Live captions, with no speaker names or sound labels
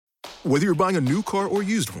Whether you're buying a new car or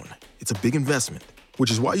used one, it's a big investment, which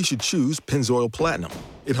is why you should choose Pennzoil Platinum.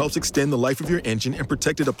 It helps extend the life of your engine and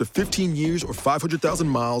protect it up to 15 years or 500,000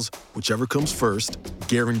 miles, whichever comes first,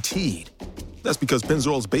 guaranteed. That's because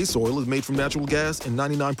Pennzoil's base oil is made from natural gas and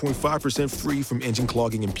 99.5% free from engine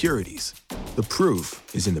clogging impurities. The proof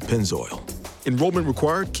is in the Pennzoil. Enrollment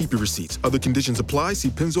required. Keep your receipts. Other conditions apply. See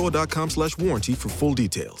pennzoil.com/warranty for full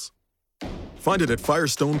details. Find it at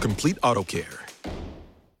Firestone Complete Auto Care.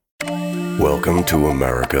 Welcome to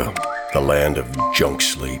America, the land of junk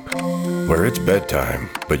sleep, where it's bedtime,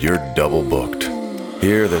 but you're double booked.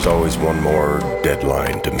 Here, there's always one more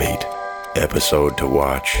deadline to meet, episode to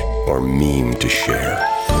watch, or meme to share.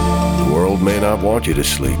 The world may not want you to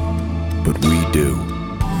sleep, but we do.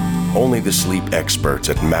 Only the sleep experts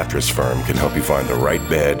at Mattress Firm can help you find the right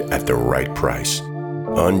bed at the right price.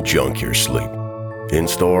 Unjunk your sleep.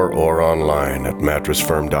 In-store or online at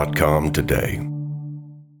mattressfirm.com today.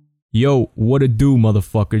 Yo, what it do,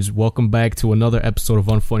 motherfuckers? Welcome back to another episode of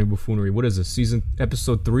Unfunny Buffoonery. What is this?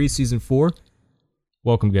 Episode 3, season 4?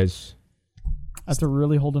 Welcome, guys. I have to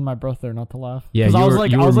really hold in my breath there not to laugh. Yeah,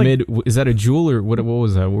 you were mid. Is that a jewel or what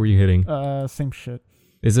was that? What were you hitting? Same shit.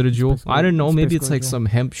 Is it a jewel? I don't know. Maybe it's like some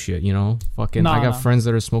hemp shit, you know? Fucking, I got friends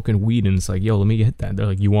that are smoking weed and it's like, yo, let me hit that. They're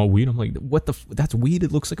like, you want weed? I'm like, what the? That's weed?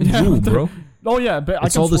 It looks like a jewel, bro. Oh, yeah. But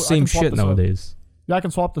it's all the same shit nowadays. Yeah, I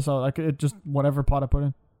can swap this out. It just whatever pot I put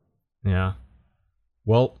in. Yeah.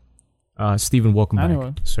 Well, Steven, welcome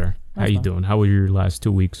back, sir. How you doing? How were your last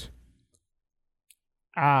 2 weeks?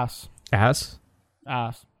 Ass.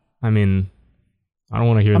 I mean, I don't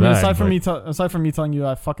want to hear that. Aside from me telling you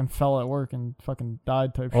I fucking fell at work and fucking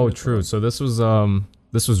died type shit. Oh, true. So this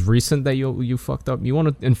was recent that you fucked up. You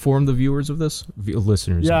want to inform the viewers of this?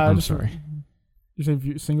 Listeners. Yeah, I'm sorry. You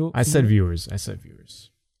say single? I said viewers.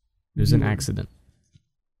 There's an accident.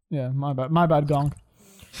 Yeah, my bad, Gong.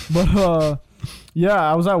 But yeah,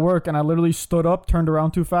 I was at work and I literally stood up, turned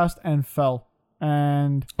around too fast, and fell.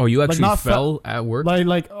 And you actually fell at work?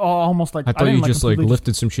 Almost like I thought you just like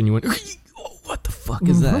lifted some shit and you went, oh, what the fuck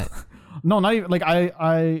is that? No, not even like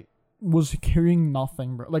I was carrying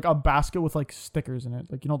nothing, bro. Like a basket with like stickers in it,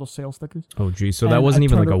 like you know those sales stickers. Oh, geez. So that wasn't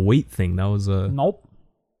even like a weight thing. That was a nope.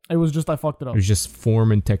 It was just I fucked it up. It was just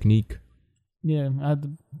form and technique. Yeah, I had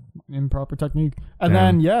the improper technique, and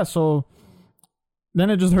then so. Then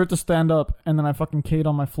it just hurt to stand up, and then I fucking K'd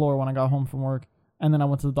on my floor when I got home from work. And then I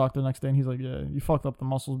went to the doctor the next day, and he's like, yeah, you fucked up the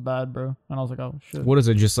muscles bad, bro. And I was like, oh, shit. What is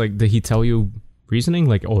it? Just like, did he tell you reasoning?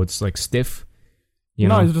 Like, oh, it's like stiff? You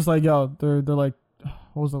know? He's just like, yo, they're like,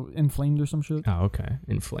 what was it, inflamed or some shit? Oh, okay.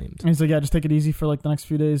 Inflamed. And he's like, yeah, just take it easy for like the next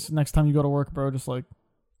few days. Next time you go to work, bro, just like,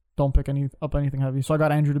 don't pick up anything heavy. So I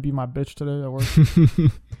got Andrew to be my bitch today at work.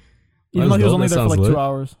 Even though he was only there for like 2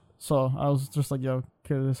 hours. So I was just like, yo,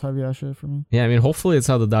 carry this heavy ass shit for me. Yeah, I mean, hopefully it's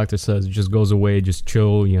how the doctor says. It just goes away, just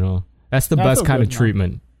chill, you know. That's the best kind of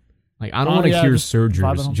treatment. Like, I don't want to hear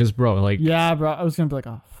surgeries. Just, bro, like... Yeah, bro. I was going to be like,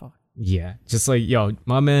 oh, fuck. Yeah. Just like, yo,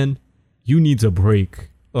 my man, you need a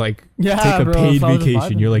break. Like, take a bro, paid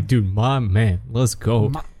vacation. You're like, dude, my man, let's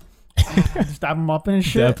go. Just dab him up and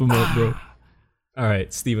shit. Dab him up, bro. All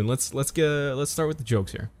right, Steven, let's start with the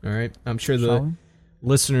jokes here. All right? I'm sure the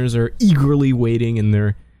listeners are eagerly waiting in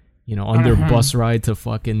their... You know, on their bus ride to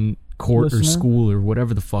fucking court or school or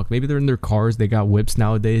whatever the fuck. Maybe they're in their cars. They got whips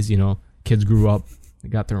nowadays. You know, kids grew up. They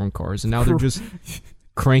got their own cars. And now they're just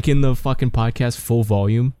cranking the fucking podcast full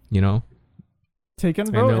volume, you know?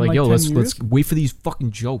 Taken, bro. And they're like, yo, let's wait for these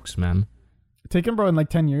fucking jokes, man. Taken, bro, in like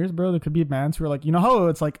 10 years, bro, there could be bands who are like, you know how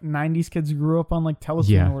it's like 90s kids grew up on like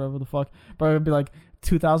Telefilm or whatever the fuck? But it would be like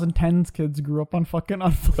 2010s kids grew up on fucking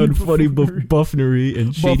Unfunny Buffoonery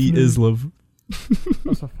and Shady Islam.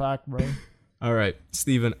 That's a fact, bro. All right,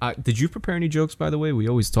 Steven, did you prepare any jokes, by the way? We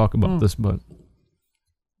always talk about this, but...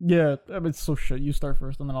 Yeah, it's so shit. You start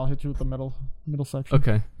first, and then I'll hit you with the middle section.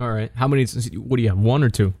 Okay, all right. How many... What do you have, 1 or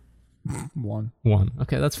 2? One.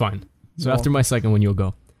 Okay, that's fine. So after my second one, you'll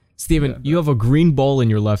go. Steven, you have a green ball in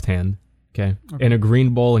your left hand, okay? And a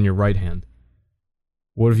green ball in your right hand.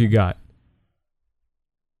 What have you got?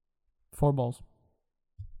 4 balls.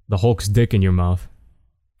 The Hulk's dick in your mouth.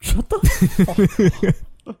 Shut the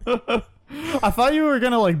fuck. I thought you were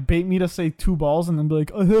gonna like bait me to say 2 balls and then be like,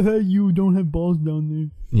 oh, you don't have balls down there.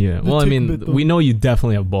 Yeah, well, I mean, we know you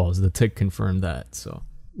definitely have balls. The tick confirmed that, so.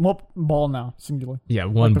 What ball now? Singular. Yeah,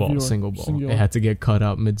 one ball, single ball. Singular. It had to get cut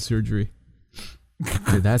out mid-surgery.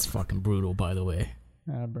 Dude, that's fucking brutal, by the way.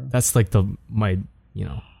 Yeah, bro. That's like you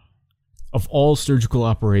know, of all surgical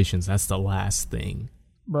operations, that's the last thing.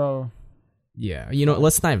 Bro. Yeah, you know,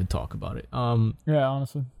 let's not even talk about it. Yeah,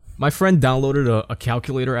 honestly. My friend downloaded a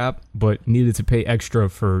calculator app, but needed to pay extra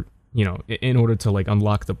for in order to like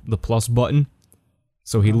unlock the plus button.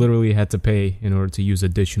 So he literally had to pay in order to use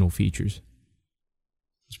additional features.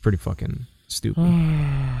 It's pretty fucking stupid.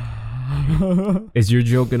 Is your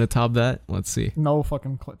joke gonna top that? Let's see. No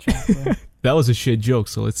fucking chance, bro. That was a shit joke,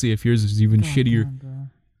 so let's see if yours is even shittier. Damn,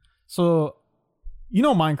 so,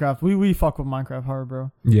 Minecraft. We fuck with Minecraft hard,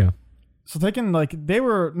 bro. Yeah. So they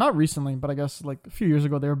were, not recently, but I guess like a few years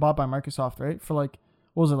ago, they were bought by Microsoft, right? For like,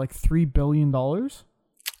 what was it, like $3 billion?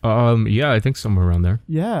 Yeah, I think somewhere around there.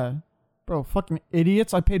 Yeah. Bro, fucking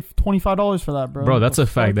idiots. I paid $25 for that, bro. Bro, that's a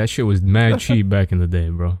fact. That shit was mad cheap back in the day,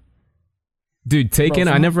 bro. Dude,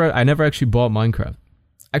 I never actually bought Minecraft.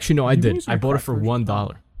 Actually, no, I did. I bought it for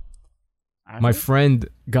 $1. My friend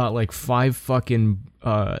got like 5 fucking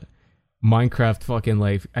Minecraft fucking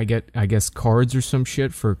like I guess cards or some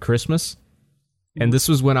shit for Christmas. And this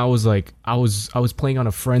was when I was playing on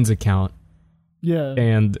a friend's account. Yeah.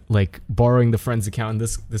 And like borrowing the friend's account, and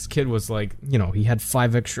this kid was like, he had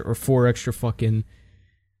 4 extra fucking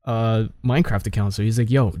Minecraft accounts. So he's like,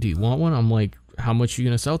 "Yo, do you want one?" I'm like, "How much are you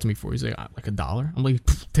gonna sell it to me for?" He's like, "Like $1." I'm like,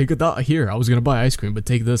 "Take $1 here. I was gonna buy ice cream, but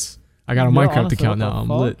take this. I got a Minecraft honestly, account now. I'm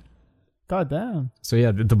lit." God damn. So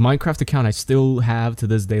yeah, the Minecraft account I still have to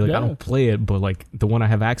this day. Like I don't play it, but like the one I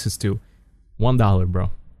have access to, $1, bro.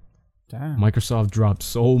 Damn. Microsoft dropped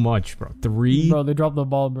so much, bro. Bro, they dropped the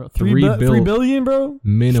ball, bro. 3 billion, bro.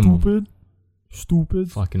 Minimum.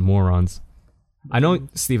 Stupid. Fucking morons. I know,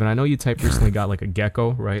 Steven, you typed recently got like a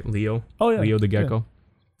gecko, right? Leo. Oh yeah. Leo the gecko. Yeah.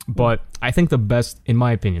 But I think in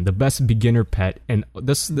my opinion, the best beginner pet, and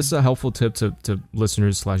this is a helpful tip to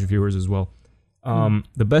listeners / viewers as well.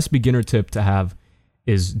 The best beginner tip to have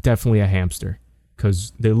is definitely a hamster,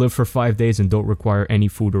 because they live for 5 days and don't require any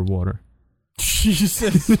food or water.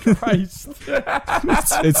 Jesus Christ.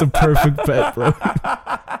 It's a perfect pet, bro.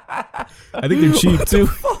 I think they're cheap too.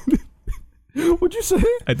 What'd you say?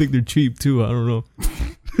 I think they're cheap too. I don't know.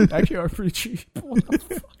 Actually are pretty cheap. What the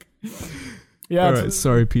fuck? Yeah. Alright,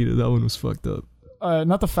 sorry Peter, that one was fucked up.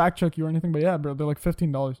 Not to fact check you or anything, but yeah, bro, they're like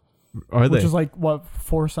 $15. Are they? Which is like what,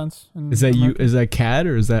 4 cents? Is that America? Is that cat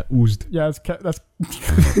or is that oozed? Yeah, it's cat. That's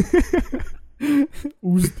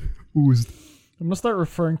oozed. I'm gonna start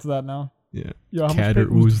referring to that now. Yeah. Yo, how cat much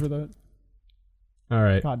or oozed for that? All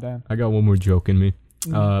right. God damn. I got one more joke in me.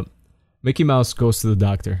 Mickey Mouse goes to the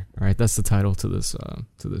doctor. All right, that's the title to this joke.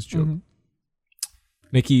 Mm-hmm.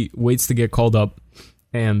 Mickey waits to get called up,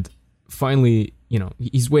 and finally,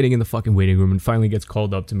 he's waiting in the fucking waiting room, and finally gets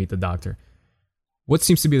called up to meet the doctor. "What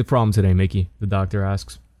seems to be the problem today, Mickey?" the doctor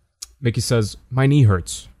asks. Mickey says, "My knee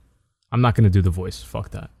hurts." I'm not going to do the voice.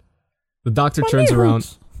 Fuck that. The doctor turns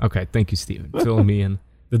around. Okay, thank you, Steven. Filling me in.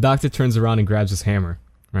 The doctor turns around and grabs his hammer,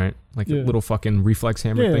 right? Like a little fucking reflex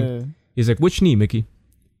hammer thing. Yeah. He's like, "Which knee, Mickey?"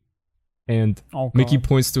 And Mickey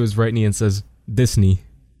points to his right knee and says, "This knee."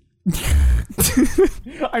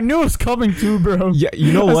 I knew it was coming too, bro. Yeah,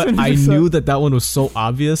 you know what? I knew that one was so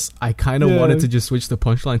obvious. I kind of wanted to just switch the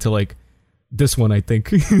punchline to like, "This one, I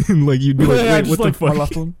think." Like you'd be like, "Wait, what the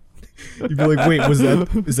fuck?" You'd be like, "Wait, is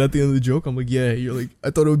that the end of the joke?" I'm like, "Yeah." You're like,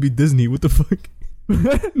 "I thought it would be Disney. What the fuck?"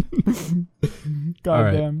 God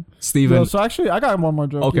right. Damn, Steven. Yo, so actually, I got one more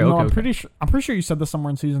joke. Okay, I'm pretty sure you said this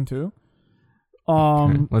somewhere in season 2.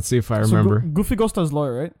 Okay. Let's see if I remember. Goofy goes to his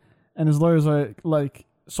lawyer, right? And his lawyer's like,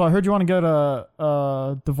 "So I heard you want to get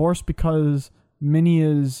a divorce because Minnie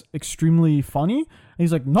is extremely funny." And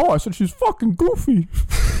he's like, "No, I said she's fucking goofy."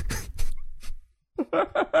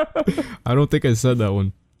 I don't think I said that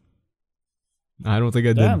one. I don't think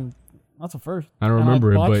I did. Damn, that's a first. I don't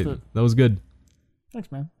remember but that was good. Thanks,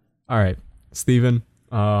 man. All right, Steven.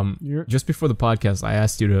 Just before the podcast, I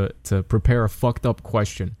asked you to prepare a fucked up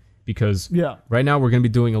question because right now we're gonna be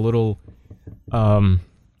doing a little. I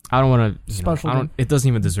don't want to. It doesn't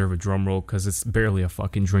even deserve a drum roll because it's barely a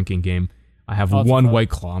fucking drinking game. I have one White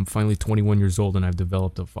Claw. I'm finally 21 years old and I've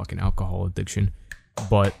developed a fucking alcohol addiction.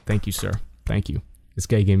 But thank you, sir. Thank you. This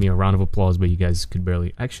guy gave me a round of applause, but you guys could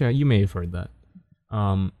barely. Actually, you may have heard that.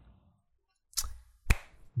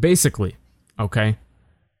 Basically, okay,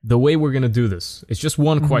 the way we're gonna do this, it's just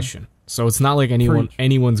one question, so it's not like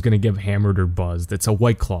anyone's gonna get hammered or buzzed. It's a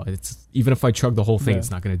White Claw. It's even if I chug the whole thing, it's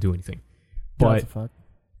not gonna do anything. But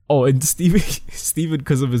and Steven,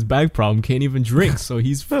 because of his back problem, can't even drink, so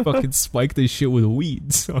he's fucking spiked his shit with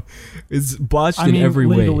weed. So it's botched in every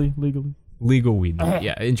way. Legally. Legal weed,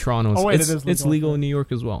 yeah. In Toronto, it's legal in New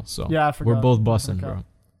York as well. So yeah, I forgot. We're both bussing, bro.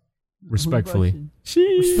 Respectfully.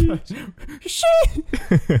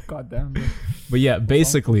 God damn, bro. But yeah,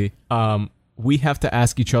 basically, we have to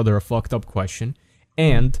ask each other a fucked up question,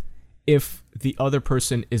 and if the other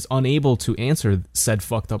person is unable to answer said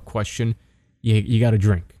fucked up question, you got to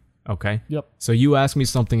drink. Okay? Yep. So you ask me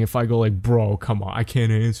something, if I go like, bro, come on, I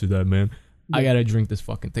can't answer that, man. I gotta drink this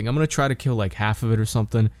fucking thing. I'm gonna try to kill like half of it or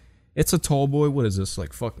something. It's a tall boy. What is this?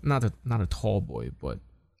 Like, fuck, not a tall boy, but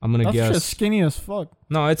I'm gonna guess. That's just skinny as fuck.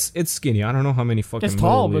 No, it's skinny. I don't know how many fucking It's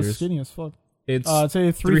tall, but milliliters. skinny as fuck. It's I'd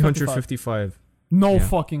say 355. No Yeah.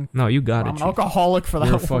 fucking. No, you got I'm it. an alcoholic for that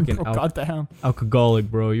You're one, fucking bro. Goddamn.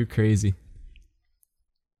 Alcoholic, bro. You're crazy.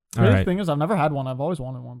 All The right. thing is, I've never had one. I've always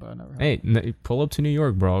wanted one, but I never had Hey, pull up to New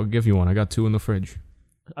York, bro. I'll give you one. I got 2 in the fridge.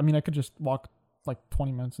 I mean, I could just walk like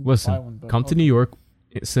 20 minutes and buy Listen, one. But come to New York,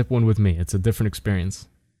 sip one with me. It's a different experience.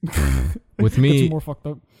 With me, It's more fucked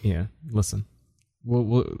up. yeah. Listen,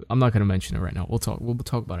 I'm not gonna mention it right now. We'll talk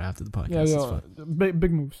about it after the podcast. Yeah, It's yeah. fine.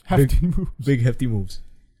 Big moves. Hefty moves. Big hefty moves.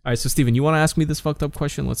 All right, so Steven, you want to ask me this fucked up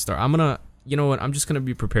question? Let's start. You know what? I'm just gonna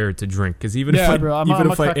be prepared to drink because even if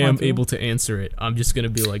I am able to answer it, I'm just gonna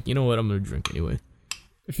be like, you know what? I'm gonna drink anyway.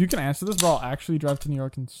 If you can answer this, bro, I'll actually drive to New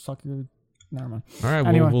York and suck your. Never mind. All right,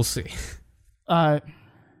 Anyway. we'll see.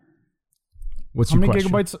 What's How your many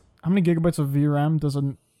question? How many gigabytes of VRAM does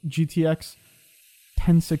a GTX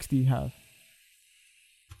 1060 have?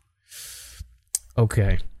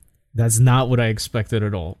 Okay, that's not what I expected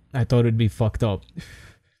at all. I thought it'd be fucked up,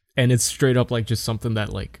 and it's straight up like just something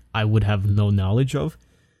that like I would have no knowledge of.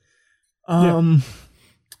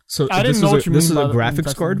 So I this didn't know what is you this is mean a by graphics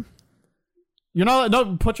that. card. You know,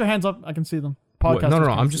 no, put your hands up. I can see them. No. Podcasters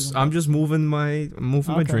I'm can't see them. I'm just moving my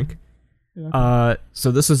Okay. drink. Yeah.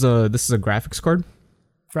 So this is a graphics card.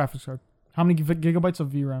 Graphics card. How many gigabytes of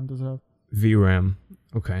VRAM does it have? VRAM.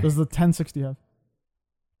 Okay. Does the 1060 have?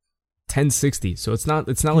 1060. So it's not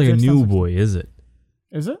like a GTX new 1060. boy, is it?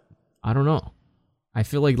 Is it? I don't know. I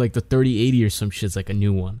feel like the 3080 or some shit's like a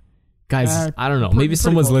new one. Guys, I don't know. pretty- Maybe pretty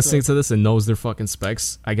someone's close, listening yeah. to this and knows their fucking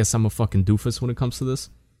specs. I guess I'm a fucking doofus when it comes to this.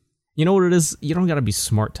 You know what it is? You don't gotta be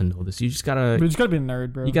smart to know this. You just gotta. But you just gotta be a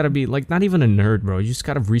nerd, bro. You gotta be like not even a nerd, bro. You just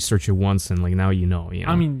gotta research it once and like now you know. You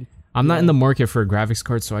know? I mean, I'm not yeah. in the market for a graphics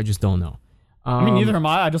card, so I just don't know. I mean, neither am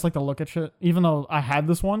I. I just like to look at shit. Even though I had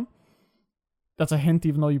this one, that's a hint.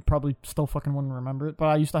 Even though you probably still fucking wouldn't remember it, but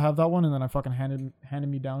I used to have that one, and then I fucking handed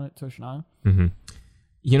me down it to Shania. Mm-hmm.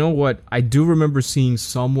 You know what? I do remember seeing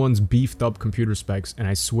someone's beefed up computer specs, and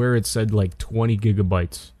I swear it said like 20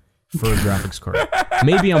 gigabytes for a graphics card.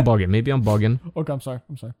 Maybe I'm bugging. Okay, I'm sorry.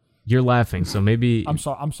 You're laughing, so maybe. I'm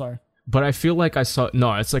sorry. But I feel like I saw.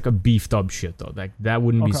 No, it's like a beefed up shit though. That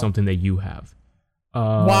wouldn't be Okay. something that you have.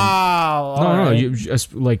 Wow. No, alright. you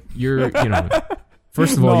just like you're.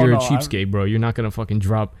 First of all, you're a No, cheapskate, bro. You're not gonna fucking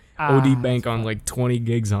drop OD bank on like 20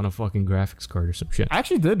 gigs on a fucking graphics card or some shit. I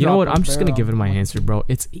actually did. You know drop what? a I'm just fair gonna give it on my one. answer, bro.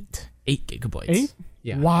 It's 8 gigabytes. 8?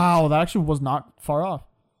 Yeah. Wow, that actually was not far off.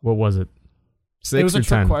 What was it? 6 It was or a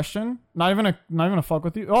trick 10? question. Not even a fuck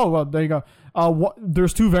with you. Oh well, there you go.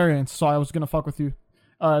 There's 2 variants, so I was gonna fuck with you.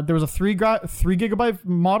 There was a 3 gigabyte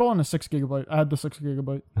model and a 6 gigabyte. I had the 6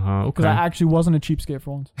 gigabyte because Okay. I actually wasn't a cheapskate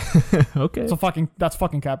for once. Okay. So that's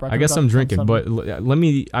fucking cap. I guess I'm drinking, but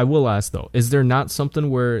I will ask though. Is there not something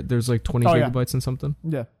where there's like 20 Oh, yeah. gigabytes and something?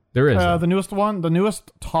 yeah. There is. though. The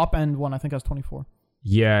newest top end one I think has 24.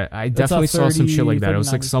 Yeah, I definitely saw some shit like that. It was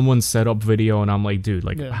 30, like someone set up video, and I'm like, dude,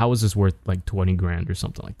 like, Yeah. how is this worth like 20 grand or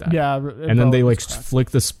something like that? Yeah. And then they like flick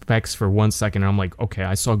the specs for 1 second, and I'm like, okay,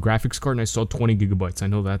 I saw a graphics card and I saw 20 gigabytes. I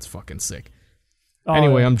know that's fucking sick.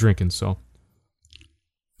 Anyway, I'm drinking, so.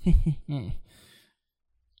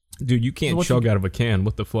 Dude, you can't what chug out of a can.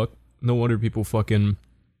 What the fuck? No wonder people fucking.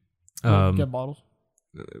 get bottles.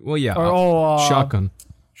 Well, yeah. Or shotgun.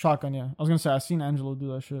 Shotgun, yeah. I was gonna say I seen Angelo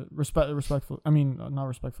do that shit. Respectfully. I mean, not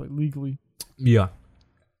respectfully, legally. Yeah.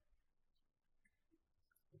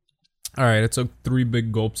 All right, it took 3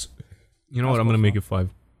 big gulps. You know what? I'm gonna make it 5.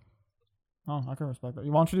 Oh, I can respect that.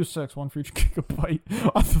 Why don't you do 6, 1 for each gigabyte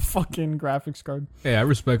on the fucking graphics card? Hey, I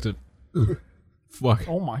respect it. Fuck.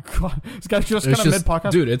 Oh my god, this guy's just It's kind of just, mid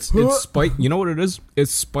podcast. dude. It's spiked. You know what it is?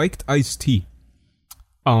 It's spiked iced tea.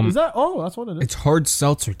 Is that? Oh, that's what it is. It's hard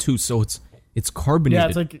seltzer too, so it's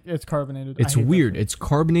carbonated. Yeah, it's carbonated. I It's hate that weird. shit. It's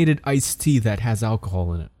carbonated iced tea that has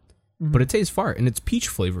alcohol in it, Mm-hmm. but it tastes fire and it's peach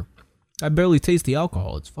flavor. I barely taste the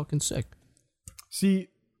alcohol. It's fucking sick. See,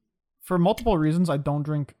 for multiple reasons, I don't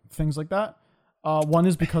drink things like that. One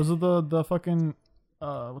is because of the fucking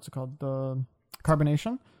what's it called, the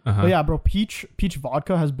carbonation. Uh-huh. But yeah, bro, peach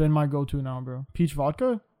vodka has been my go-to now, bro. Peach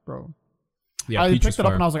vodka, bro. Yeah, I peach picked is it up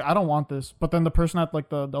fire. and I was like, I don't want this. But then the person at like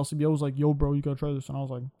the LCBO was like, yo, bro, you gotta try this. And I was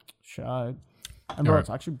like, shit. And bro, Alright. it's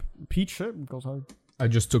actually peach shit goes hard. I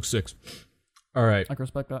just took 6. All right. I can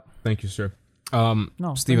respect that. Thank you, sir.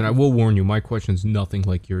 No, Steven, I thank you. will warn you. My question's nothing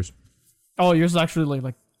like yours. Oh, yours is actually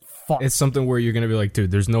like fuck. It's something where you're gonna be like, dude,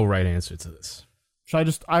 there's no right answer to this. I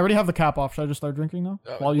already have the cap off. Should I just start drinking now?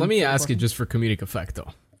 Let me ask it just for comedic effect,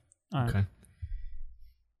 though. All Okay.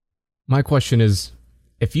 My question is,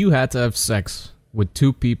 if you had to have sex with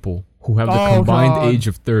two people who have the combined age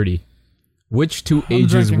of 30, which two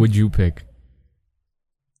ages would you pick?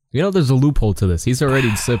 You know, there's a loophole to this. He's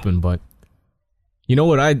already sipping, but you know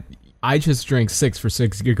what? I just drank 6 for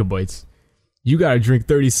 6 gigabytes. You gotta drink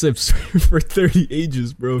 30 sips for 30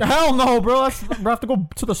 ages, bro. Hell no, bro. I have to go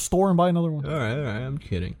to the store and buy another one. All right. I'm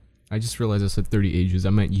kidding. I just realized I said 30 ages.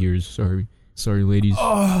 I meant years. Sorry, ladies.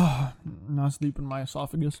 Now it's deep in my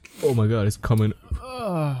esophagus. Oh my god, it's coming.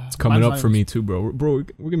 It's coming up for me too, bro. Bro,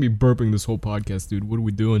 we're gonna be burping this whole podcast, dude. What are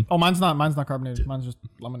we doing? Oh, mine's not carbonated. Mine's just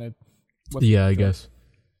lemonade. Yeah, I guess.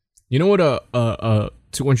 You know what a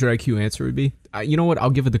 200 IQ answer would be? You know what?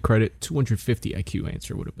 I'll give it the credit. 250 IQ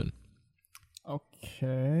answer would have been.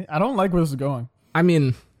 Okay. I don't like where this is going. I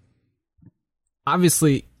mean,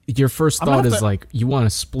 obviously, your first thought is like, you want to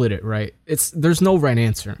split it, right? There's no right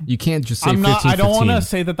answer. You can't just say 15-15. I don't want to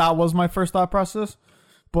say that was my first thought process,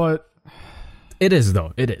 but... It is,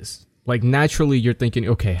 though. It is. Like, naturally, you're thinking,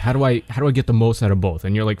 okay, how do I get the most out of both?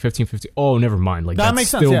 And you're like, 15-15. Oh, never mind. Like, that makes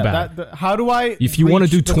sense. Still bad. How do I... If you want to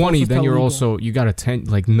do 20, then you're also... You got to 10...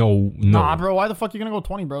 Like, no. Nah, bro. Why the fuck are you going to go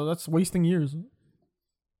 20, bro? That's wasting years.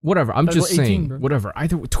 Whatever. I'm just saying. 18, whatever.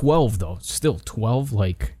 Either 12, though. Still, 12,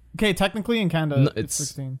 like... Okay, technically in Canada, it's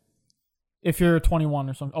 16. If you're 21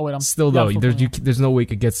 or something. Oh, wait, I'm... Still, though, there's no way you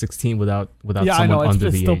could get 16 without someone under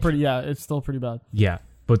the age. It's still pretty bad. Yeah.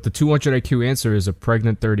 But the 200 IQ answer is a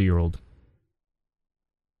pregnant 30-year-old.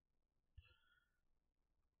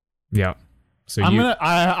 Yeah. So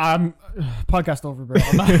I'm podcast over, bro.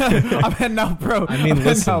 I'm heading out, bro. I mean,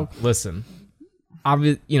 listen.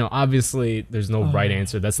 Obviously, there's no right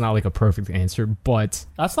answer. That's not like a perfect answer, but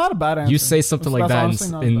that's not a bad answer. You say something like that,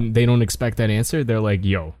 and they don't expect that answer. They're like,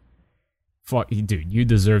 "Yo, fuck, dude, you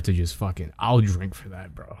deserve to just fucking. I'll drink for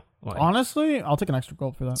that, bro." Like, honestly, I'll take an extra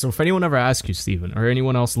gulp for that. So if anyone ever asks you, Steven, or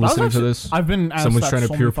anyone else listening to this, I've been asked someone's trying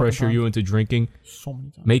to peer pressure you into drinking, so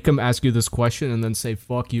many times. Make them ask you this question and then say,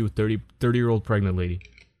 "Fuck you, 30-year-old pregnant lady."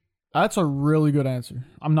 That's a really good answer.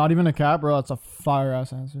 I'm not even a cat, bro. That's a fire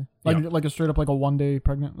ass answer. Like a straight up like a 1 day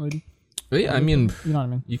pregnant lady. But yeah, I mean, you know what I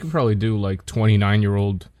mean. You could probably do like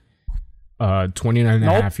 29-year-old,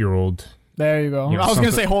 29.5-year-old. There you go. I was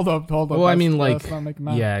gonna say, hold up. Well, I mean, like,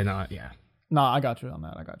 yeah. No, I got you on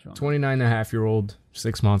that. 29.5-year-old,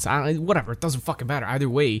 6 months. Whatever. It doesn't fucking matter. Either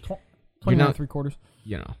way, 29 3/4.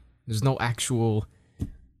 You know, there's no actual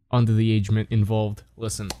under the agement involved.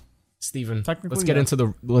 Listen, Steven, let's get into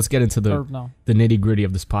the nitty gritty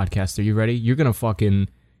of this podcast. Are you ready? You're gonna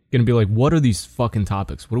be like, what are these fucking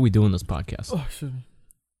topics? What are we doing this podcast? Oh, shit.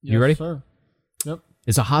 You ready? Sir. Yep.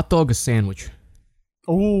 Is a hot dog a sandwich?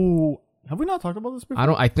 Oh, have we not talked about this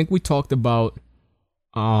before? I think we talked about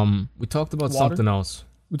something else.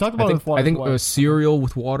 We talked about it with water. I think cereal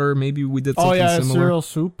with water. Maybe we did something similar. Cereal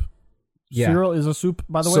soup. Yeah. Cereal is a soup.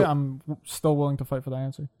 By the way, I'm still willing to fight for that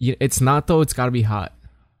answer. Yeah, it's not though. It's got to be hot.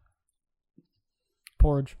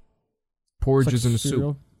 Porridge. Porridge isn't a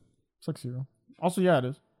soup. It's like cereal. Also, yeah, it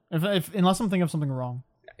is. Unless I'm thinking of something wrong.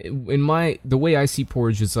 The way I see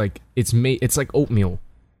porridge is like it's like oatmeal.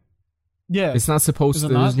 Yeah. It's not supposed to.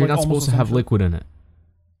 You're not supposed to have liquid in it.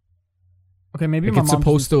 Okay, maybe it's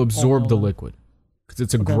supposed to absorb the liquid because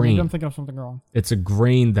it's a grain. Maybe I'm thinking of something wrong. It's a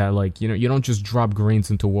grain that, like, you don't just drop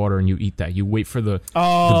grains into water and you eat that. You wait for the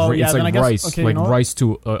grain. It's like rice, rice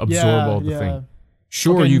to absorb all the thing.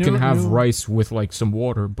 Sure, you can have rice with like some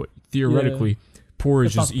water, but theoretically,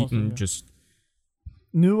 porridge is eaten just.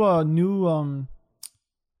 New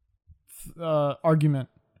argument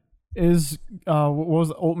is what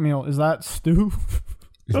was oatmeal? Is that stew?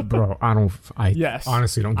 Bro, I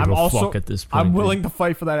honestly don't give a fuck at this point. I'm willing to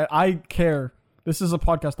fight for that. I care. This is a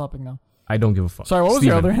podcast topic now. I don't give a fuck. Sorry, what was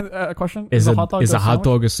your other question? Is a hot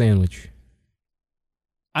dog a sandwich?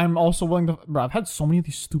 I'm also willing to... Bro, I've had so many of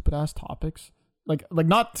these stupid ass topics. Like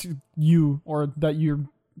not to you or that you're...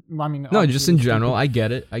 I mean... No, just in general. I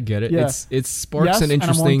get it. Yeah. It sparks an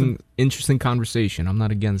interesting conversation. I'm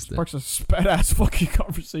not against it. Sparks a sped-ass fucking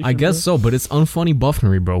conversation. I guess so, but it's unfunny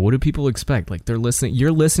buffoonery, bro. What do people expect? Like, they're listening...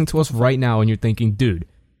 You're listening to us right now, and you're thinking, dude,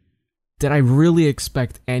 did I really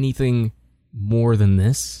expect anything more than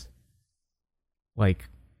this? Like...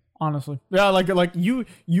 Honestly. Yeah, like you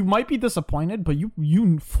might be disappointed, but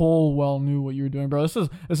you full well knew what you were doing, bro. This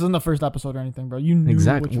isn't the first episode or anything, bro. You knew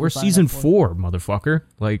exactly. What you We're season 4, motherfucker.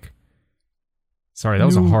 Like, sorry, that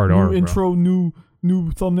was a hard R, bro. New intro,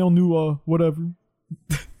 new thumbnail, new whatever.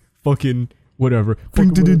 Fucking whatever. Why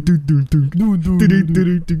don't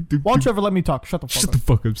you ever let me talk? Shut the fuck up. Shut the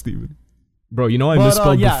fuck up, Steven. Bro, you know I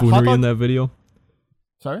misspelled buffoonery in that video?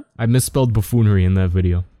 Sorry? I misspelled buffoonery in that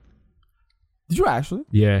video. Did you actually?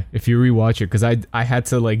 Yeah, if you rewatch it, because I had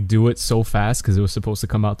to like do it so fast because it was supposed to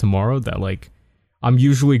come out tomorrow that like I'm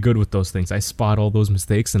usually good with those things. I spot all those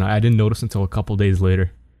mistakes and I didn't notice until a couple days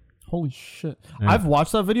later. Holy shit. Yeah. I've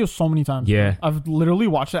watched that video so many times. Yeah. Bro. I've literally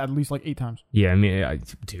watched it at least like 8 times. Yeah, I mean,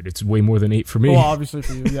 dude, it's way more than 8 for me. Well, obviously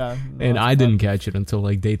for you, yeah. No, And I didn't catch it until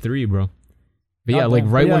like day 3, bro. But yeah, like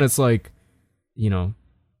right when it's like, you know,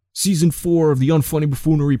 season 4 of the Unfunny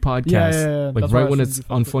Buffoonery podcast. Yeah. Like right when it's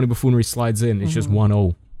Unfunny Buffoonery slides in, it's just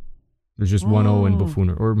 1-0. There's just 1-0 in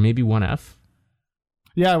buffoonery. Or maybe 1F.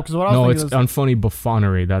 Yeah, because what I was thinking it's Unfunny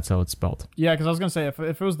Buffonery. That's how it's spelled. Yeah, because I was going to say, if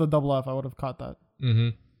it was the double F, I would have caught that. Mm-hmm.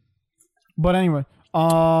 But anyway.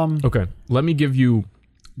 Okay, let me give you,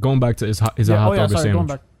 going back to is a hot dog or sandwich? Going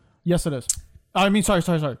back. Yes, it is. I mean, sorry.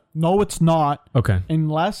 No, it's not. Okay.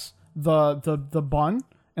 Unless the bun,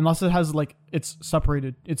 unless it has like, it's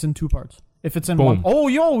separated. It's in 2 parts. If it's in Boom. one. Oh,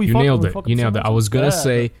 yo, You nailed it. You nailed it. I was going to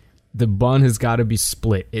say the bun has got to be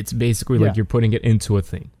split. It's basically like you're putting it into a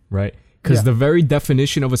thing, right? Because the very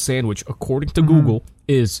definition of a sandwich, according to Google,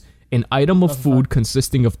 is an item of food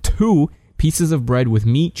consisting of 2 pieces of bread with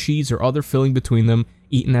meat, cheese, or other filling between them,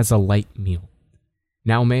 eaten as a light meal.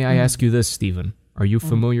 Now, may I ask you this, Steven? Are you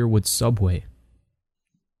familiar with Subway?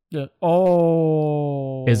 Yeah.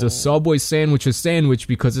 Oh. Is a Subway sandwich a sandwich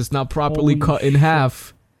because it's not properly cut in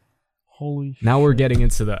half? Holy shit. Now we're getting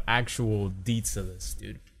into the actual deets of this,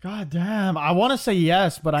 dude. God damn. I want to say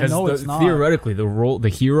yes, but I know it's not. Theoretically,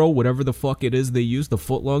 the hero, whatever the fuck it is they use, the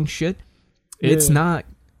footlong shit, it's not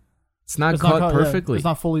cut perfectly. Yeah. It's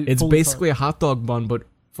not fully. It's fully basically cut. a hot dog bun, but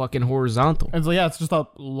fucking horizontal. And so it's just a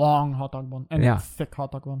long hot dog bun and a thick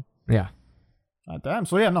hot dog bun. Yeah. God damn.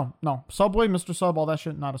 So no. Subway, Mr. Sub, all that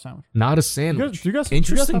shit, not a sandwich. Not a sandwich. Do you guys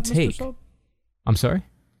Interesting have take. Mr. Sub? I'm sorry?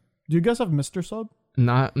 Do you guys have Mr. Sub?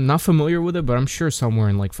 Not familiar with it, but I'm sure somewhere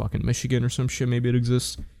in like fucking Michigan or some shit maybe it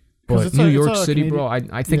exists. But it's New York a City, Canadian, bro,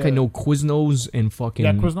 I think I know Quiznos and fucking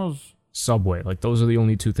Quiznos. Subway. Like those are the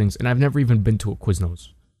only 2 things. And I've never even been to a Quiznos.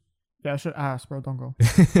 Yeah, I should ask, bro. Don't go.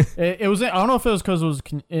 it was. I don't know if it was because it was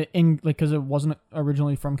because it wasn't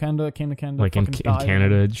originally from Canada. It came to Canada. Like in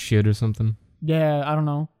Canada shit or something. Yeah, I don't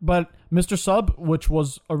know. But Mr. Sub, which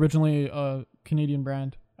was originally a Canadian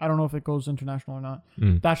brand, I don't know if it goes international or not.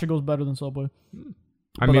 That shit goes better than Subway.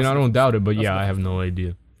 I mean, I don't doubt it, but I have no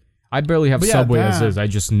idea. I barely have Subway as is. I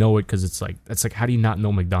just know it because it's like how do you not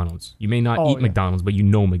know McDonald's? You may not eat McDonald's, but you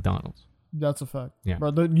know McDonald's. That's a fact. Yeah,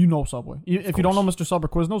 bro. You know Subway. If you don't know Mr. Sub or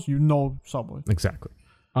Quiznos, you know Subway. Exactly.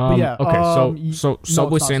 Okay, so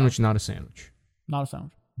Subway sandwich, not a sandwich. Not a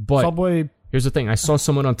sandwich. But Subway. Here's the thing. I saw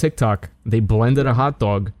someone on TikTok. They blended a hot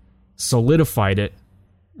dog, solidified it,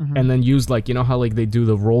 and then used like, you know how like they do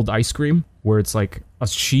the rolled ice cream where it's like a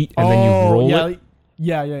sheet and then you roll it.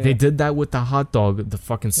 Yeah. They did that with the hot dog, the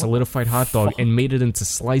fucking solidified hot dog, and made it into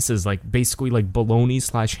slices, like basically like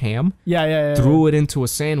bologna/ham. Yeah. Threw it into a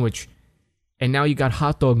sandwich, and now you got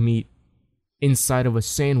hot dog meat inside of a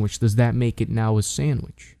sandwich. Does that make it now a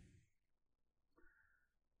sandwich?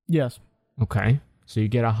 Yes. Okay. So you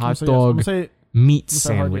get a hot dog meat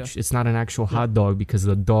sandwich. Hard, It's not an actual hot dog because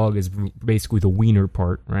the dog is basically the wiener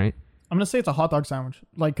part, right? I'm going to say it's a hot dog sandwich.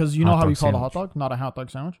 Like, because you know how we call it a hot dog? Not a hot dog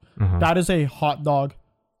sandwich. That is a hot dog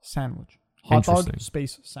sandwich. Hot dog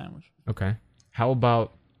space sandwich. Okay. How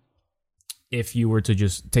about if you were to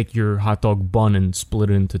just take your hot dog bun and split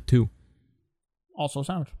it into 2? Also a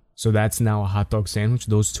sandwich. So that's now a hot dog sandwich?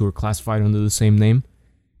 Those 2 are classified under the same name?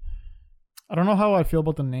 I don't know how I feel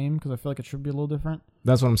about the name because I feel like it should be a little different.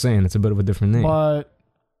 That's what I'm saying. It's a bit of a different name. But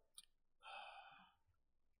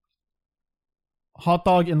hot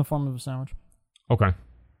dog in the form of a sandwich. Okay.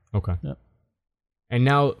 Yep. And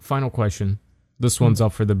now, final question. This one's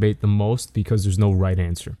up for debate the most because there's no right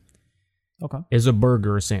answer. Okay. Is a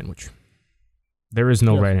burger a sandwich? There is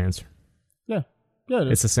no right answer. Yeah. Yeah, it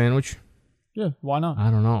is. It's a sandwich? Yeah, why not?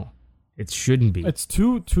 I don't know. It shouldn't be. It's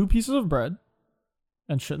two pieces of bread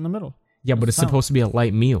and shit in the middle. Yeah, but it's supposed to be a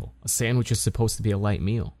light meal. A sandwich is supposed to be a light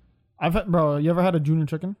meal. You ever had a junior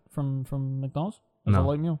chicken from McDonald's? It's a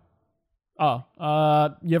light meal.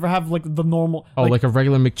 You ever have like the normal? Like a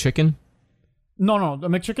regular McChicken? No, the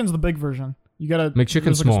McChicken's the big version. You gotta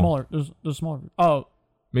McChicken's small. There's smaller. Oh,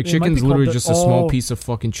 McChicken's literally just a small piece of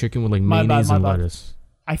fucking chicken with like mayonnaise and lettuce.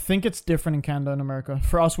 I think it's different in Canada and America.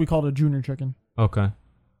 For us, we call it a junior chicken. Okay.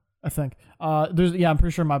 I think. I'm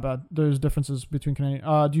pretty sure. My bad. There's differences between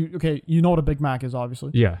Canadian. You know what a Big Mac is,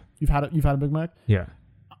 obviously. Yeah. You've had a Big Mac. Yeah.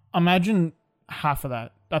 Imagine half of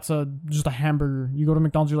that. That's just a hamburger. You go to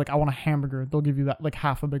McDonald's, you're like, I want a hamburger. They'll give you that, like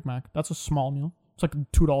half a Big Mac. That's a small meal. It's like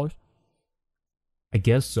 $2. I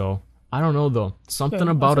guess so. I don't know though. Something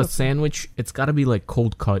about a sandwich, it's got to be like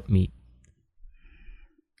cold cut meat.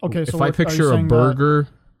 Okay, so if I picture a burger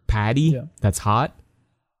patty that's hot,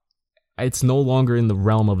 it's no longer in the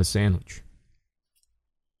realm of a sandwich.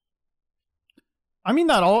 I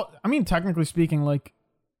mean, technically speaking, like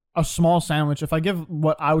a small sandwich, if I give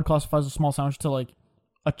what I would classify as a small sandwich to like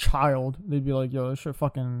a child, they'd be like, yo, this shit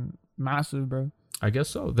fucking massive, bro. I guess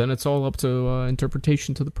so. Then it's all up to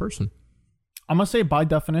interpretation to the person. I'm going to say by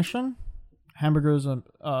definition, hamburger is a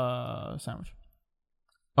sandwich.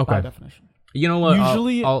 Okay. By definition. You know what?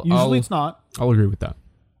 Usually it's not. I'll agree with that.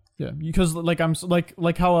 Yeah, because like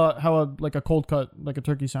how a cold cut, like a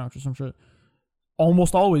turkey sandwich or some shit,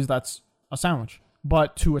 almost always that's a sandwich.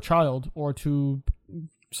 But to a child or to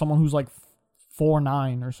someone who's like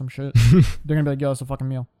 4'9" or some shit, they're gonna be like, yo, it's a fucking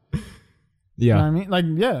meal. Yeah. You know what I mean? Like,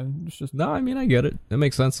 yeah, it's just... No, I mean, I get it. That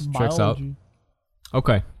makes sense. Biology. Checks out.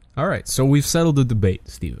 Okay. All right. So we've settled the debate,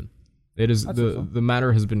 Steven. It is the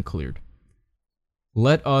matter has been cleared.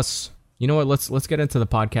 Let us... You know what? Let's get into the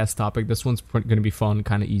podcast topic. This one's going to be fun,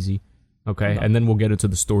 kind of easy. Okay? And then we'll get into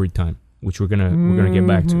the story time, which we're gonna get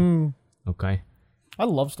back to. Okay? I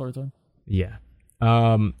love story time. Yeah.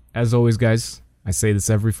 As always, guys, I say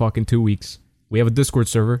this every fucking 2 weeks. We have a Discord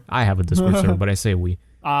server. I have a Discord server, but I say we.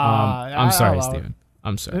 I'm sorry, Steven.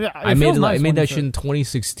 I'm sorry. Yeah, I made that shit in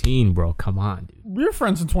 2016, bro. Come on, dude. We were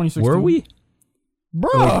friends in 2016. Were we?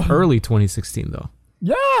 Bro. Like early 2016, though.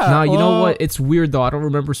 Yeah. No, you know what? It's weird, though. I don't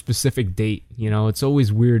remember a specific date. You know, it's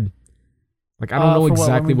always weird. Like, I don't know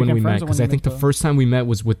exactly when we met, because I think the first time we met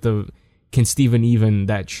was with the Can Steven Even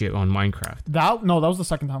that shit on Minecraft. That was the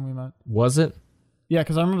second time we met. Was it? Yeah,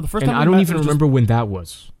 because I remember the first time we met. And I don't even remember when that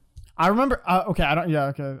was. I remember,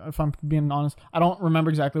 if I'm being honest, I don't remember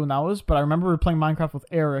exactly when that was, but I remember we were playing Minecraft with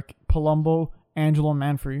Eric, Palumbo, Angelo, and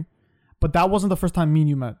Manfrey. But that wasn't the first time me and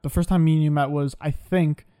you met. The first time me and you met was, I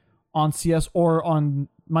think, on CS or on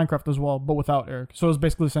Minecraft as well, but without Eric. So it was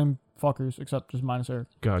basically the same fuckers, except just minus Eric.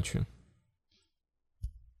 Gotcha.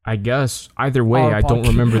 I guess, either way, I don't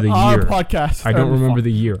remember the year. Podcast. I don't remember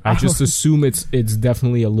the year. I just assume it's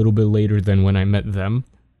definitely a little bit later than when I met them.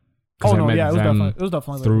 Oh no, yeah, it was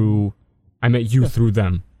definitely through. I met you through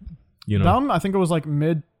them. You know, them. I think it was like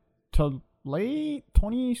mid to late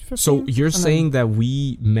 2015. So you're saying that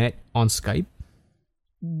we met on Skype?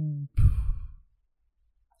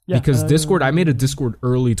 Yeah, because Discord. I made a Discord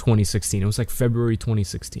early 2016. It was like February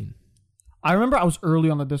 2016. I remember I was early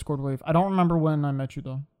on the Discord wave. I don't remember when I met you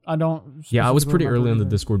though. I don't. Yeah, I was pretty early on the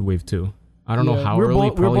Discord wave too. I don't know how early,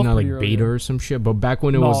 probably not like beta or some shit, but back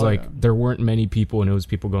when it was like, there weren't many people and it was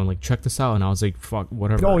people going like, check this out, and I was like, fuck,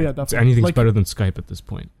 whatever. Oh yeah, definitely. Anything's like, better than Skype at this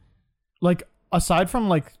point. Like, aside from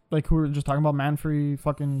like who we were just talking about, Manfrey,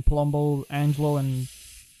 fucking Palumbo, Angelo, and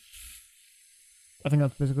I think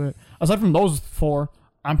that's basically it. Aside from those four,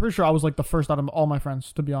 I'm pretty sure I was like the first out of all my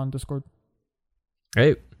friends to be on Discord.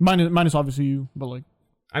 Hey. Minus obviously you, but like.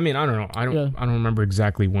 I mean, I don't know. I don't remember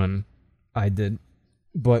exactly when I did,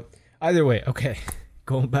 but... Either way, okay.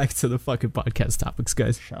 Going back to the fucking podcast topics,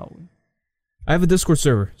 guys. Shall we? I have a Discord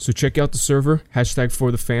server, so check out the server,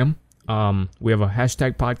 #ForTheFam. We have a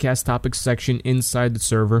 #podcast topics section inside the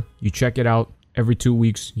server. You check it out every 2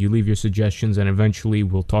 weeks. You leave your suggestions, and eventually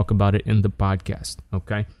we'll talk about it in the podcast,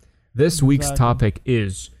 okay? This week's topic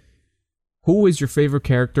is, who is your favorite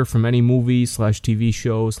character from any movie /TV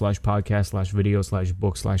show /podcast /video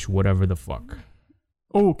 /book /whatever the fuck?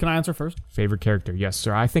 Oh, can I answer first? Favorite character? Yes,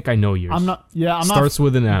 sir. I think I know yours. I'm not. Starts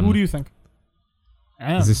with an M. Who do you think?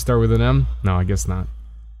 M. Does it start with an M? No, I guess not.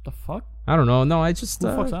 The fuck? I don't know. No, I just Who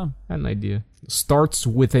the fuck's M? had an idea. Starts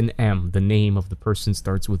with an M. The name of the person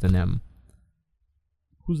starts with an M.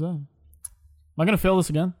 Who's that? Am I gonna fail this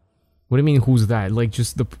again? What do you mean? Who's that? Like,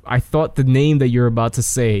 just the. I thought the name that you're about to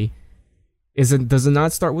say, does it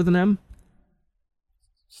not start with an M?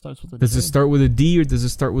 Starts with a J. Does it start with a D or does it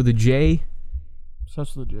start with a J?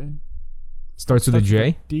 Starts with a J. Starts with a J?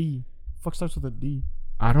 With a D. Fuck starts with a D.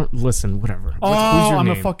 I don't listen. Whatever. Oh, who's your I'm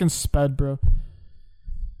name? a fucking sped, bro.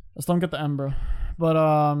 Let's don't get the M, bro. But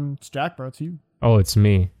it's Jack, bro. It's you. Oh, it's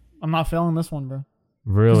me. I'm not failing this one, bro.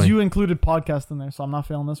 Really? Because you included podcast in there, so I'm not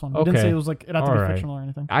failing this one. I didn't say it was like it had to be fictional or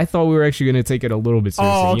anything. I thought we were actually gonna take it a little bit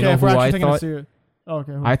seriously. Oh, okay. You know if we're who actually I taking thought? it serious. Oh,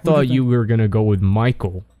 okay. I thought you were gonna go with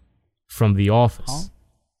Michael from The Office. Huh?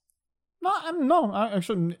 No,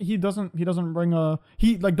 actually, he doesn't bring a...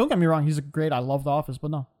 Like, don't get me wrong, he's great. I love The Office,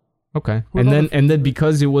 but no. Okay. And then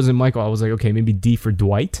because it wasn't Michael, I was like, okay, maybe D for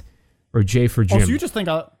Dwight or J for Jim. Oh, so you just think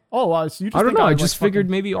so you just I don't know. I just like figured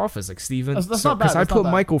maybe Office, like Steven. That's not bad. Because I put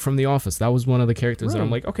Michael from The Office. That was one of the characters that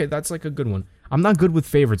I'm like, okay, that's like a good one. I'm not good with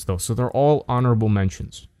favorites, though, so they're all honorable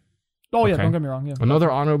mentions. Oh, yeah, okay? don't get me wrong. Yeah.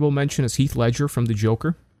 Another honorable mention is Heath Ledger from The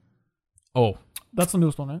Joker. Oh, That's the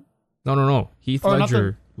newest one, right? no. Heath Or not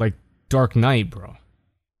Ledger, like Dark Knight, bro.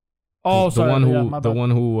 Oh, the sorry. one who, yeah, my the bad.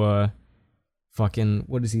 one who, fucking,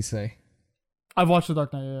 what does he say? I've watched The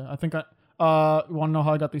Dark Knight. Yeah, I think I. You want to know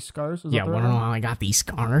how I got these scars? Is Yeah, that the want right to know one? how I got these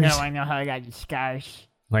scars? Yeah, I know how I got these scars.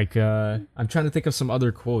 Like, I'm trying to think of some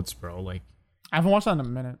other quotes, bro. Like, I haven't watched that in a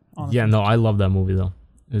minute. Honestly. yeah, no, I love that movie though.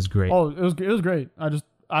 It was great. Oh, it was great. I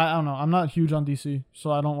don't know. I'm not huge on DC,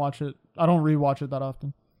 so I don't watch it. I don't rewatch it that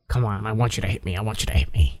often. Come on, I want you to hit me. I want you to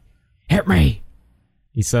hit me. Hit me.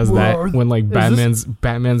 He says that when like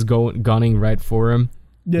Batman's gunning right for him.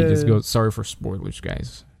 Yeah. He just goes, "Sorry for spoilers,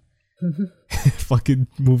 guys." Fucking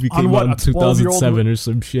movie On came what, out in a 12-year-old 2007 or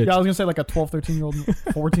some shit. Yeah, I was gonna say like a 12, 13-year-old,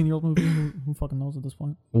 14-year-old movie. Who fucking knows at this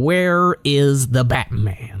point? Where is the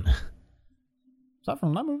Batman? Is that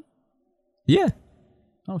from that movie? Yeah.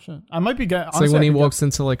 Oh shit! I might be getting. It's like when he walks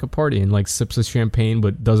into like a party and like sips a champagne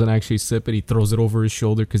but doesn't actually sip it. He throws it over his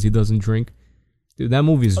shoulder because he doesn't drink. Dude, that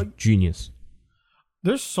movie is genius.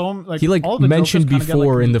 There's some like He like all the mentioned Jokers kinda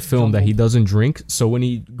before get, like, in the film that he jumbled. doesn't drink. So when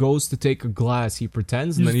he goes to take a glass, he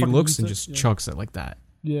pretends and He then just he fucking looks eats and it, just yeah. chucks it like that.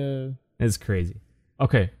 Yeah. It's crazy.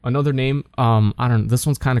 Okay, another name. I don't. This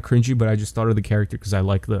one's kind of cringy, but I just thought of the character because I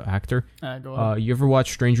like the actor. Go ahead. You ever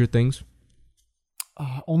watch Stranger Things?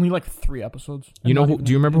 Only like 3 episodes. You know And who? not even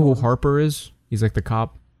Do you remember in who order. Harper is? He's like the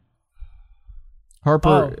cop.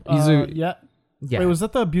 Harper. He's a yeah. yeah. Wait, was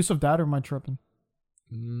that the abusive dad or am I tripping?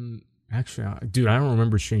 Actually, dude, I don't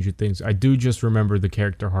remember Stranger Things. I do just remember the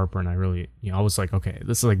character Harper, and I really, I was like, okay,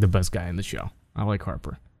 this is like the best guy in the show. I like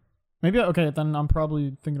Harper. Maybe okay. Then I'm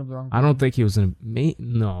probably thinking of the wrong. I don't think he was in a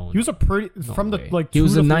no. He was a pretty No from way. the like. He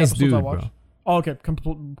was 2 a to 3 nice episodes I dude, watched. bro. Oh, okay,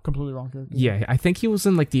 completely wrong character. Yeah, I think he was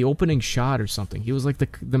in like the opening shot or something. He was like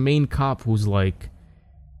the main cop who's like,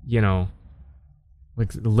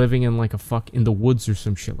 like living in like in the woods or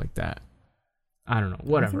some shit like that. I don't know. I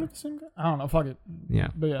Whatever. think it's the same guy. I don't know. Fuck it. Yeah.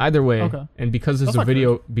 But yeah. Either way, Okay. and because there's That's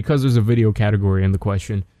a video category in the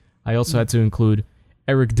question, I also Mm. had to include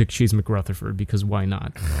Eric Dick Cheese McRutherford because why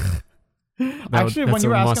not? Actually, when that's you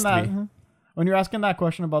were a asking must-be. that, when you were asking that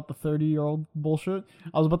question about the 30-year-old bullshit,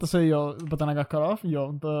 I was about to say yo, but then I got cut off.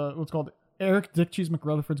 Yo, the what's called Eric Dick Cheese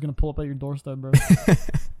McRutherford's gonna pull up at your doorstep, bro.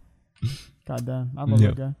 God damn, I love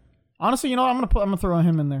Yep. that guy. Honestly, you know, I'm gonna throw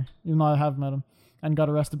him in there, even though I have met him and got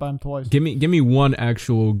arrested by him twice. Give me one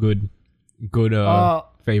actual good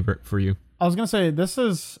favorite for you. I was gonna say this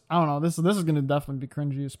is I don't know this is gonna definitely be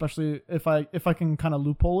cringy, especially if I can kind of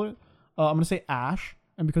loophole it. I'm gonna say Ash,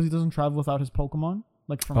 and because he doesn't travel without his Pokemon,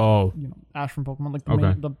 like from Ash from Pokemon, like the Okay.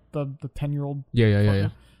 main, the 10-year-old. Yeah.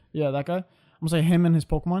 Yeah, that guy. I'm gonna say him and his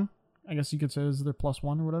Pokemon. I guess you could say is their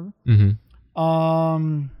 +1 or whatever.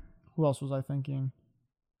 Mm-hmm. Who else was I thinking?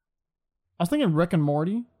 I was thinking Rick and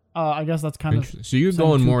Morty. I guess that's kind of So you're saying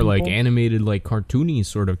going 2 more like people. animated, like cartoony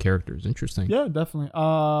sort of characters. Interesting. Yeah, definitely.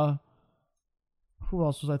 Who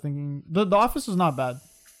else was I thinking? The Office is not bad.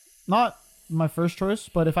 Not my first choice,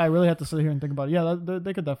 but if I really had to sit here and think about it, yeah,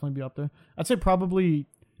 they could definitely be up there. I'd say probably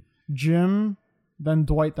Jim, then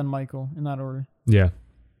Dwight, then Michael, in that order. Yeah.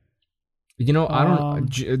 I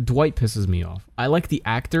don't. Dwight pisses me off. I like the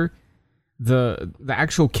actor, the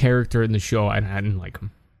actual character in the show. I didn't like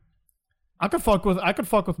him. I could fuck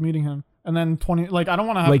with meeting him, and then 20. Like I don't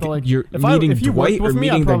want to have Like to like. you're if meeting if you Dwight worked or with me,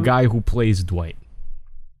 meeting I'd the probably, guy who plays Dwight.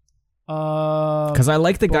 Because I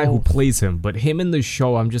like the guy who both. plays him, but him in the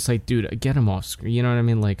show, I'm just like, dude, get him off screen. You know what I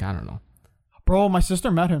mean? Like, I don't know. Bro, my sister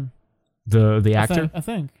met him. The actor. I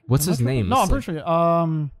think. What's Am I his tripping? name? No, It's I'm pretty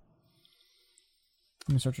sure.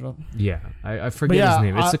 Let me search it up. Yeah, I forget yeah, his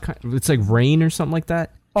name. It's like Rain or something like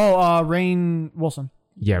that. Oh, Rainn Wilson.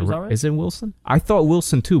 Yeah, Is that right? Is it Wilson? I thought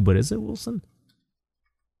Wilson too, but is it Wilson?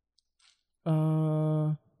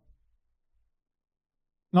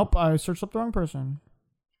 Nope, I searched up the wrong person.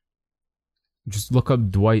 Just look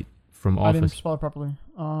up Dwight from I didn't Office. spell it properly.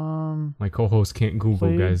 My co-host can't Google,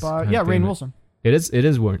 Played guys. by, God yeah, damn Rainn it. Wilson. It is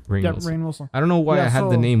Rainn Yeah, Wilson. Rainn Wilson. I don't know why Yeah, I had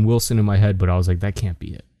the so- name Wilson in my head, but I was like, that can't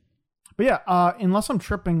be it. But yeah, unless I'm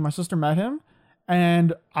tripping, my sister met him,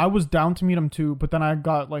 and I was down to meet him too. But then I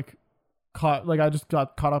got like caught, like I just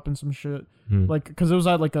got caught up in some shit, like because it was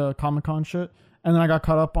at like a Comic-Con shit, and then I got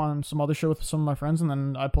caught up on some other shit with some of my friends, and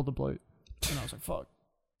then I pulled the plate, and I was like, fuck.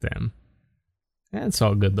 Damn. Yeah, it's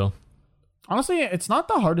all good though. Honestly, it's not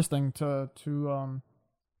the hardest thing to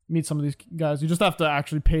meet some of these guys. You just have to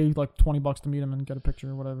actually pay like $20 to meet them and get a picture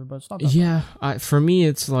or whatever. But it's not that Yeah, for me,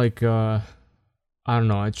 it's like I don't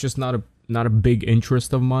know. It's just not a big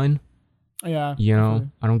interest of mine. bad. Yeah. You know,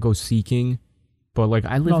 definitely. I don't go seeking. But like,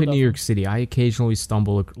 I live in New York City. I occasionally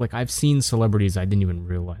stumble. Like, I've seen celebrities I didn't even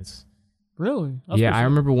realize. Really? That's Yeah, pretty I sick.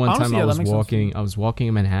 remember one Honestly, time yeah, that makes sense to me. I was walking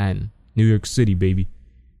in Manhattan, New York City, baby,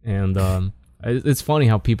 And it's funny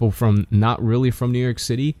how people from not really from New York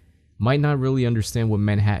City might not really understand what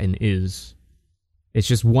Manhattan is. It's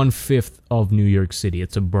just 1/5 of New York City.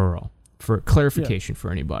 It's a borough. For clarification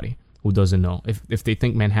for anybody who doesn't know, if they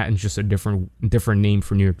think Manhattan's just a different name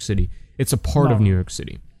for New York City, it's a part of New York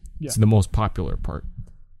City. Yeah. It's the most popular part.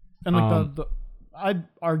 And like I'd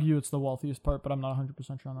argue it's the wealthiest part, but I'm not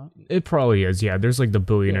 100% sure on that. It probably is, yeah. There's like the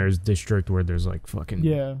billionaires district where there's like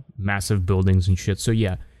fucking massive buildings and shit. So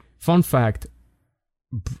yeah, fun fact,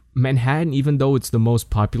 Manhattan, even though it's the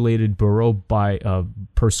most populated borough by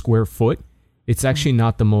per square foot, it's actually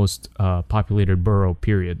not the most populated borough,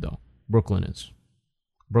 period, though. Brooklyn is.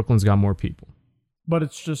 Brooklyn's got more people. But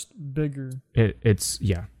it's just bigger.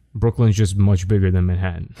 Brooklyn's just much bigger than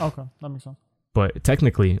Manhattan. Okay, that makes sense. But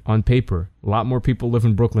technically, on paper, a lot more people live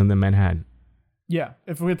in Brooklyn than Manhattan. Yeah,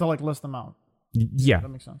 if we had to like list them out. Yeah. That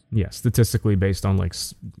makes sense. Yeah, statistically based on like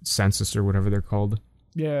census or whatever they're called.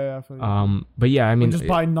 Yeah, I feel you. But yeah, I mean, just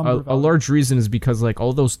by number a large reason is because like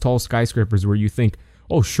all those tall skyscrapers where you think,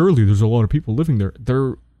 oh, surely there's a lot of people living there.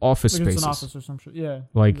 They're office spaces. It's an office or some shit. Yeah.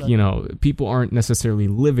 Like, exactly. You know, people aren't necessarily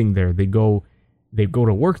living there. They go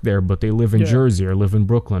to work there, but they live in Jersey or live in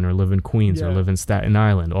Brooklyn or live in Queens or live in Staten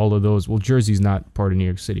Island. All of those. Well, Jersey's not part of New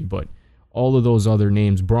York City, but all of those other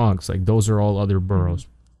names, Bronx, like those are all other boroughs.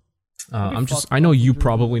 I know you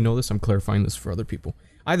probably know this. I'm clarifying this for other people.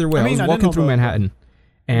 Either way, I was walking through Manhattan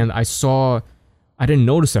and I didn't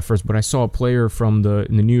notice at first, but I saw a player from the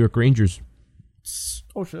New York Rangers.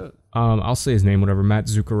 Oh shit. I'll say his name, whatever. Matt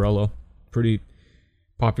Zuccarello, pretty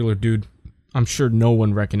popular dude. I'm sure no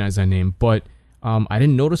one recognized that name, but I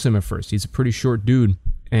didn't notice him at first. He's a pretty short dude,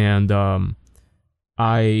 and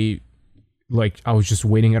I was just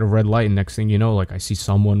waiting at a red light, and next thing you know, like I see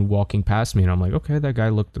someone walking past me, and I'm like, okay, that guy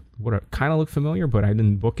kind of looked familiar, but I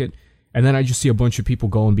didn't book it. And then I just see a bunch of people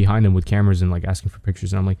going behind him with cameras and like asking for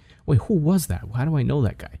pictures, and I'm like, wait, who was that? How do I know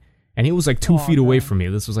that guy? And he was like 2 feet away from me.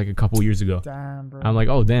 This was like a couple years ago. Damn, bro. I'm like,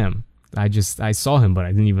 oh damn. I saw him, but I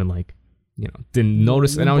didn't even like, didn't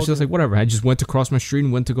notice. And I was just like, whatever. I just went to cross my street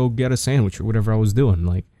and went to go get a sandwich or whatever I was doing.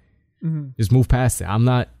 Like, just move past it. I'm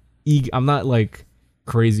not like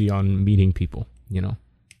crazy on meeting people,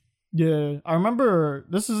 Yeah, I remember.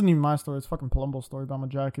 This isn't even my story. It's fucking Palumbo's story about my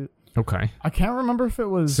jacket. Okay. I can't remember if it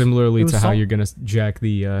was similarly to how you're gonna jack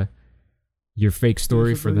the your fake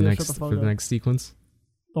story for the next sequence.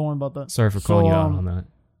 Don't worry about that. Sorry for calling you out on that.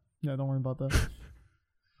 Yeah, don't worry about that.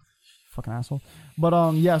 Fucking asshole. But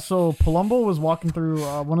so Palumbo was walking through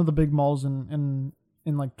one of the big malls in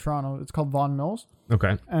like Toronto. It's called Vaughan Mills.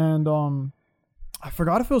 Okay. And I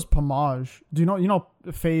forgot if it was Pomage. Do you know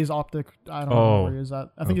Phase Optic? I don't know where he is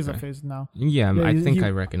at. I think he's at Phase now. Yeah, I think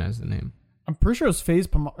I recognize the name. I'm pretty sure it was Phase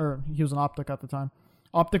Pomage, or he was an Optic at the time.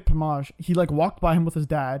 Optic Pomage. He like walked by him with his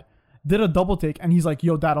dad, did a double take, and he's like,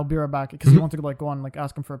 yo, dad, I'll be right back, because he wanted to like go on and like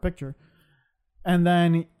ask him for a picture. And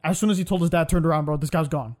then as soon as he told his dad, turned around, bro, this guy's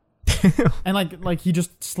gone. And like he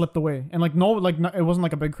just slipped away, and like no, it wasn't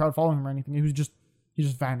like a big crowd following him or anything. He just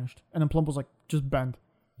vanished. And then Plump was like, just bend.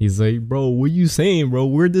 He's like, bro, what you saying, bro?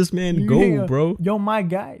 Where'd this man go, bro? Yo, my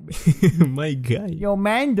guy. My guy. Yo,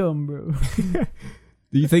 mandem, bro.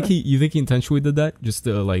 Do you think he intentionally did that just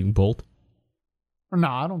to like bolt? No,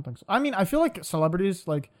 I don't think so. I mean, I feel like celebrities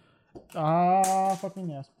like fucking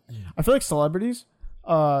yes. I feel like celebrities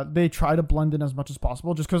they try to blend in as much as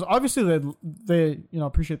possible, just because obviously they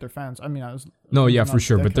appreciate their fans. I mean, for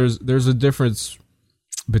sure, but there's a difference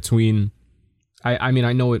between. I mean,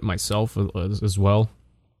 I know it myself as well.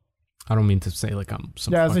 I don't mean to say like I'm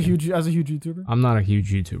some as a huge YouTuber. I'm not a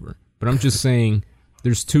huge YouTuber, but I'm just saying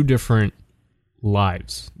there's two different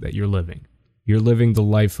lives that you're living. You're living the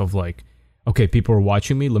life of like, okay, people are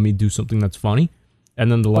watching me, let me do something that's funny.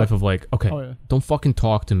 And then the life of like, okay, don't fucking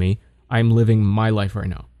talk to me. I'm living my life right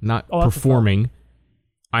now. Not performing.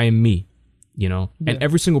 I am me, And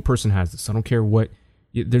every single person has this. I don't care what.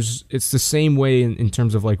 It's the same way in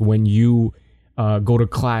terms of like when you go to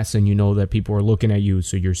class and you know that people are looking at you,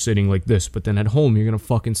 so you're sitting like this. But then at home, you're going to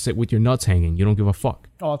fucking sit with your nuts hanging. You don't give a fuck.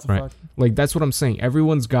 Oh, that's a fact. Like, that's what I'm saying.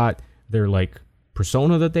 Everyone's got their like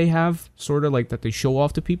persona that they have, sort of like that they show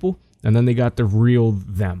off to people. And then they got the real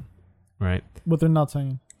them, right? With their nuts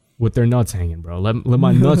hanging. With their nuts hanging, bro. Let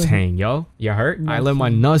my nuts hang, yo. You hurt? I let my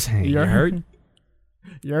nuts hang. You hurt?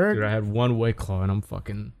 You hurt? Dude, I had one White Claw and I'm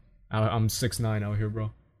 6'9" out here,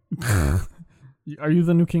 bro. Are you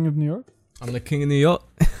the new king of New York? I'm the king of New York.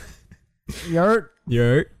 You hurt? You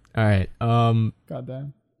hurt? All right.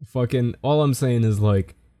 Goddamn. Fucking, all I'm saying is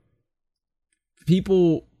like,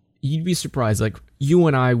 people, you'd be surprised. Like, you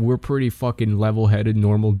and I, we're pretty fucking level-headed,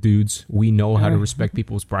 normal dudes. We know how to respect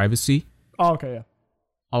people's privacy. Oh, okay, yeah.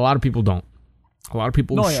 A lot of people don't. A lot of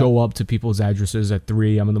people show up to people's addresses at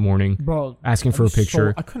 3 a.m. in the morning, bro, asking for a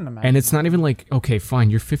picture. I couldn't imagine. And it's not even like, okay, fine,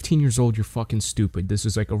 you're 15 years old, you're fucking stupid. This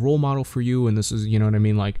is like a role model for you, and this is, you know what I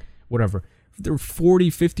mean? Like, whatever. There are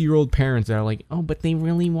 40, 50-year-old parents that are like, oh, but they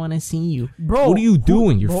really want to see you. Bro, what are you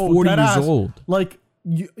doing? You're 40 years old. Like,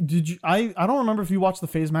 I don't remember if you watched the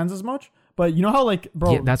FaZe Mans as much, but you know how, like,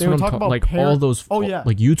 bro, yeah, that's they what were I'm talking about like all those,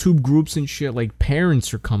 like YouTube groups and shit, like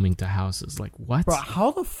parents are coming to houses. Like, what? Bro,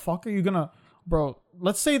 how the fuck are you gonna, bro,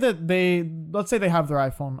 let's say they have their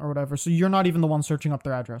iPhone or whatever, so you're not even the one searching up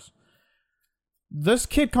their address. This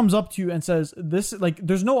kid comes up to you and says, this, like,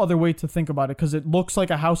 there's no other way to think about it, because it looks like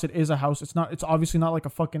a house. It is a house. It's obviously not like a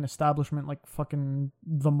fucking establishment, like fucking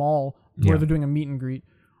the mall where they're doing a meet and greet.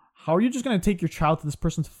 How are you just going to take your child to this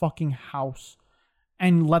person's fucking house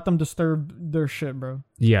and let them disturb their shit, bro?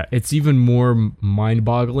 Yeah, it's even more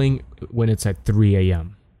mind-boggling when it's at 3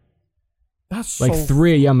 a.m. That's like so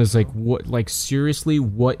 3 a.m. is like, what? Like, seriously,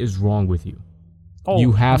 what is wrong with you?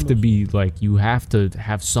 You have to be like, you have to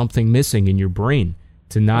have something missing in your brain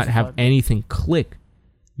to not have anything click,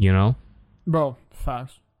 you know? Bro,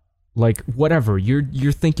 facts. Like, whatever.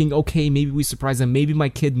 You're thinking, okay, maybe we surprise them. Maybe my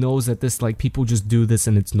kid knows that this, like, people just do this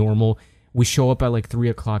and it's normal. We show up at like 3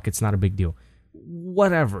 o'clock. It's not a big deal.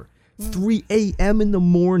 Whatever. 3 a.m. in the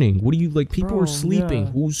morning. What do you, like, people are sleeping.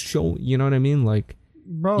 Yeah. Who's showing, you know what I mean? Like,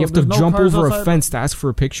 bro, you have to jump over a fence to ask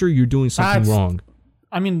for a picture. You're doing something wrong.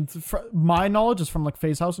 I mean, my knowledge is from like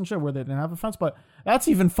FaZe House and shit where they didn't have a fence, but that's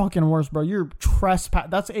even fucking worse, bro. You're trespass.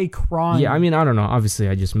 That's a crime. Yeah, I mean, I don't know. Obviously,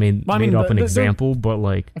 I just made up an example, but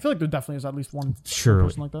like, I feel like there definitely is at least one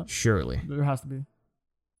person like that. Surely, there has to be.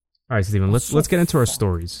 All right, Steven, let's get into our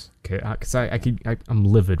stories, okay? Because I'm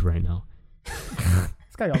livid right now.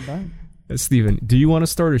 This guy got banged. Steven, do you want to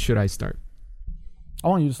start or should I start? I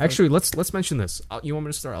want you to start. Actually, let's mention this. You want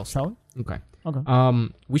me to start? I'll start. Okay. Okay.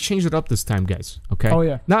 We changed it up this time, guys. Okay. Oh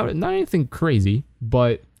yeah. Not anything crazy,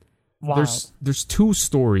 but there's 2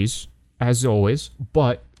 stories as always,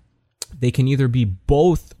 but they can either be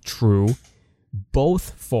both true,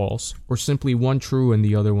 both false, or simply one true and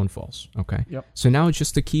the other one false. Okay. Yep. So now it's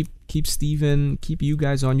just to keep Steven, keep you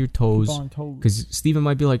guys on your toes, because Steven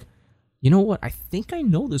might be like, you know what? I think I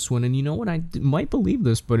know this one, and you know what? I might believe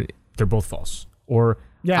this, but they're both false, or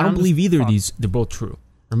I don't believe either of these. They're both true,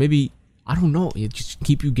 or maybe. I don't know. It just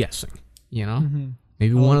keep you guessing, you know? Mm-hmm.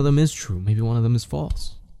 Maybe one of them is true. Maybe one of them is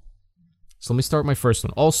false. So let me start my first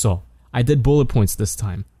one. Also, I did bullet points this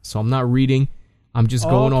time. So I'm not reading. I'm just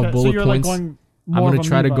going off bullet points. Like I'm going to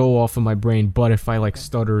try to go off of my brain. But if I like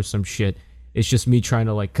stutter or some shit, it's just me trying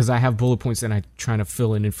to like, because I have bullet points and I'm trying to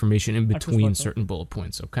fill in information in between certain bullet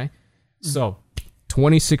points, okay? Mm-hmm. So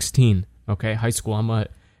 2016, okay, high school. I'm I'm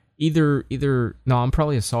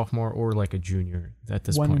probably a sophomore or like a junior at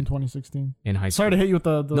this point. When in 2016? In high school. Sorry to hit you with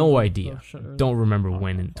the no idea. Don't remember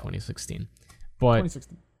when in 2016. But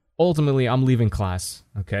 2016. Ultimately, I'm leaving class,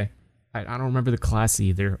 okay? I don't remember the class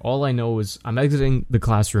either. All I know is I'm exiting the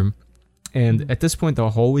classroom, and at this point,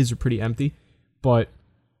 the hallways are pretty empty, but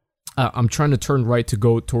I'm trying to turn right to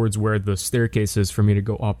go towards where the staircase is for me to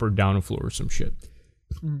go up or down a floor or some shit.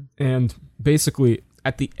 And basically,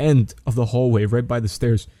 at the end of the hallway, right by the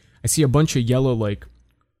stairs, I see a bunch of yellow, like,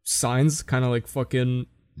 signs, kind of like fucking,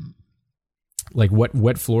 like,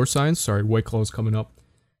 wet floor signs. Sorry, White Claw's coming up.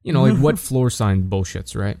 You know, like, wet floor sign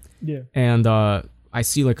bullshits, right? Yeah. And I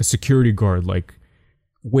see, like, a security guard, like,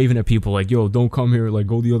 waving at people, like, yo, don't come here, like,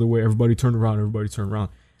 go the other way, everybody turn around.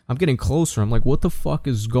 I'm getting closer. I'm like, what the fuck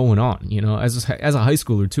is going on? You know, as a high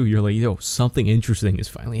schooler, too, you're like, yo, something interesting is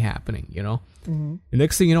finally happening, you know? Mm-hmm. The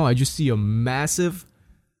next thing you know, I just see a massive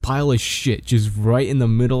pile of shit just right in the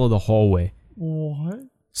middle of the hallway. What?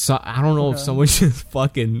 So I don't know if someone just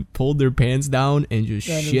fucking pulled their pants down and just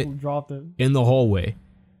shit dropped it in the hallway,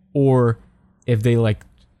 or if they like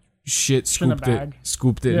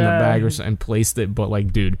scooped it in the bag or something and placed it. But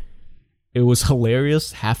like, dude, it was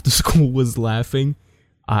hilarious. Half the school was laughing.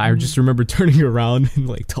 I just remember turning around and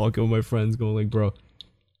like talking with my friends, going like, bro,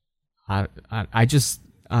 I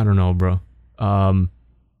don't know, bro.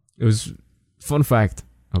 It was fun fact.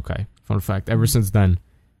 Okay, fun fact. Ever since then,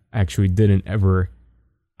 I actually didn't ever.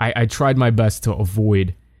 I tried my best to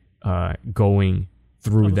avoid going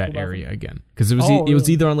through that area again, because it was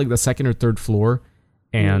either on like the second or third floor,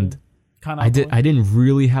 and I didn't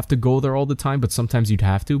really have to go there all the time, but sometimes you'd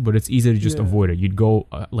have to. But it's easy to just avoid it. You'd go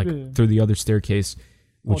through the other staircase,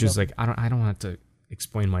 which is like I don't have to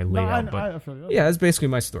explain my layout, but yeah, that's basically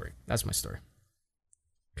my story. That's my story.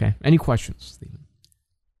 Okay, any questions, Steven?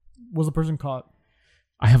 Was the person caught?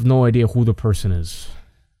 I have no idea who the person is.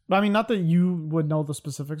 But I mean, not that you would know the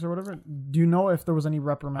specifics or whatever. Do you know if there was any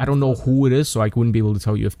reprimand? I don't know who it is, so I wouldn't be able to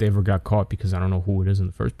tell you if they ever got caught because I don't know who it is in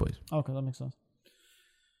the first place. Okay, that makes sense.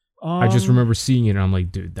 I just remember seeing it and I'm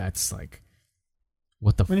like, dude, that's like,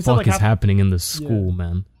 what the fuck is happening in this school,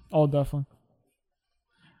 man? Oh, definitely.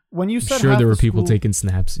 When you said sure there were people taking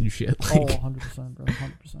snaps and shit. Like, 100%, bro,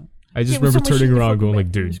 100%. I just remember turning around going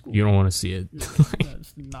like, dude, you don't want to see it.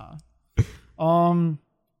 Nah.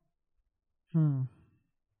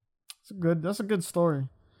 That's a good story.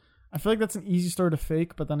 I feel like that's an easy story to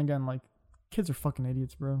fake, but then again, like, kids are fucking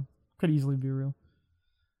idiots, bro. Could easily be real.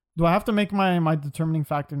 Do I have to make my determining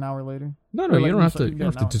factor now or later? No, you don't have to. You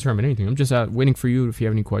don't have to determine anything. I'm just waiting for you if you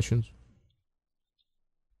have any questions.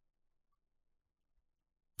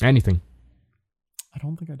 Anything. I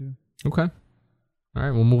don't think I do. Okay. All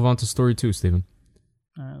right, we'll move on to story 2, Steven.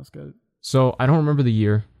 All right, let's get it. So I don't remember the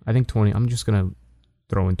year. I think I'm just gonna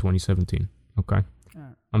throw in 2017. Okay. All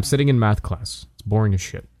right. I'm sitting in math class. It's boring as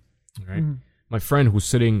shit. All right. Mm-hmm. My friend who's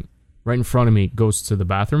sitting right in front of me goes to the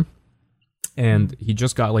bathroom, and he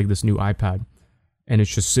just got like this new iPad, and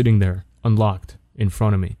it's just sitting there unlocked in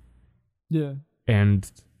front of me. Yeah. And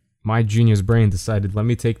my genius brain decided, let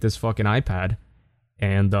me take this fucking iPad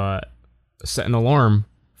and set an alarm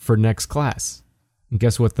for next class. And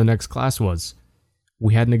guess what the next class was?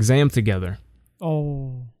 We had an exam together.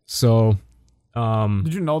 Oh. So,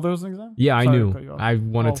 did you know there was an exam? Yeah, I knew. I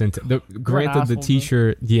wanted to. Granted, the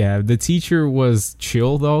teacher. Yeah, the teacher was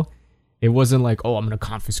chill though. It wasn't like, oh, I'm gonna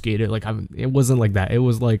confiscate it. Like, it wasn't like that. It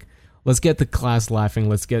was like, let's get the class laughing.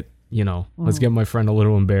 Let's get let's get my friend a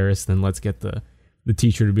little embarrassed, and let's get the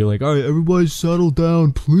teacher to be like, all right, everybody settle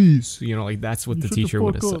down, please. Like that's what the teacher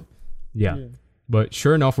would have said. Yeah. But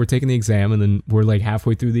sure enough, we're taking the exam, and then we're like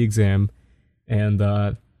halfway through the exam,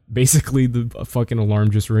 and basically the fucking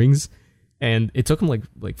alarm just rings, and it took him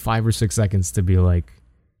like 5 or 6 seconds to be like,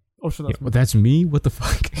 oh shit, that's me. That's me? What the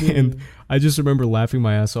fuck? Yeah. And I just remember laughing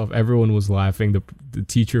my ass off. Everyone was laughing. The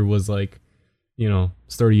teacher was like,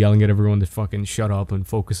 started yelling at everyone to fucking shut up and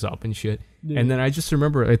focus up and shit. Yeah. And then I just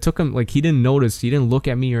remember it took him, like, he didn't notice. He didn't look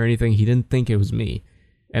at me or anything. He didn't think it was me.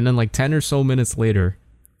 And then like 10 or so minutes later,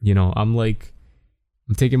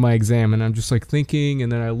 I'm taking my exam and I'm just like thinking,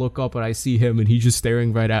 and then I look up and I see him and he's just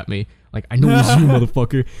staring right at me. Like, I know it's you,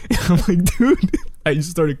 motherfucker. And I'm like, dude, I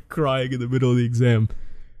just started crying in the middle of the exam.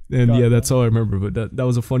 And that's all I remember. But that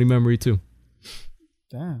was a funny memory too.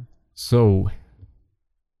 Damn. So,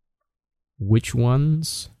 which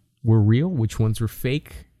ones were real? Which ones were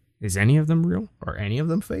fake? Is any of them real? Are any of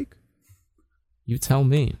them fake? You tell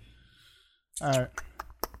me. All right.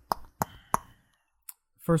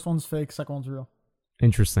 First one's fake, second one's real.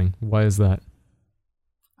 Interesting. Why is that?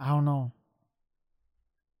 I don't know.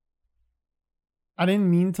 I didn't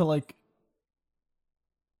mean to like...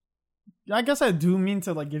 I guess I do mean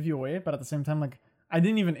to like give you away, but at the same time, like, I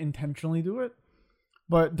didn't even intentionally do it.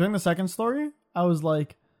 But during the second story, I was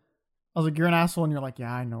like, you're an asshole, and you're like,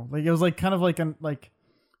 yeah, I know. Like, it was like kind of like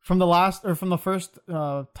from the first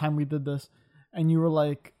time we did this, and you were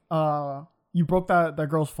like, you broke that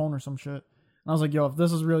girl's phone or some shit. And I was like, yo, if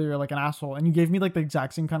this is real, you're like an asshole. And you gave me like the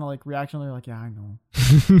exact same kind of like reaction. You're like, yeah, I know.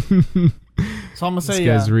 So I'm gonna say,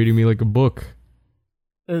 this guy's reading me like a book.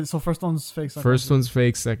 So first one's fake. First one's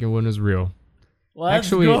fake. Second one is real.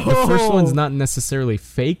 Actually, the first one's not necessarily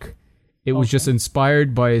fake. It was just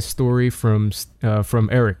inspired by a story from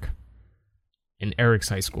Eric in Eric's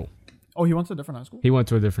high school. Oh, he went to a different high school? He went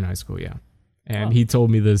to a different high school, yeah. And he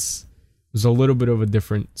told me this was a little bit of a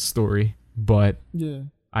different story, but yeah,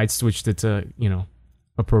 I switched it to,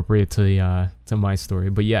 appropriate to my story.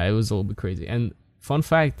 But yeah, it was a little bit crazy. And fun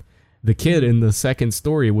fact, the kid in the second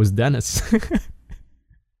story was Dennis.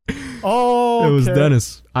 Oh, it was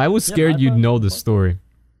Dennis. I was scared you'd know the story.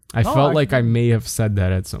 I felt like I may have said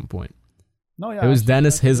that at some point. No, yeah. It was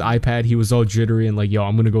Dennis, his iPad. He was all jittery and like, yo,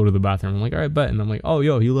 I'm going to go to the bathroom. I'm like, all right, bet. And I'm like, oh,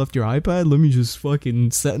 yo, you left your iPad? Let me just fucking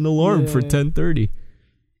set an alarm for 10:30.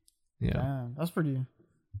 Yeah. Damn,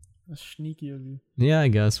 that's sneaky of you. Yeah, I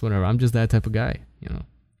guess. Whatever. I'm just that type of guy,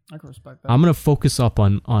 I can respect that. I'm going to focus up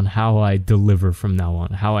on how I deliver from now on,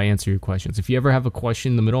 how I answer your questions. If you ever have a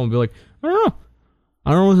question in the middle and be like, I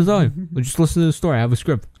don't know what to tell you. Just listen to the story. I have a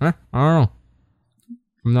script. I don't know.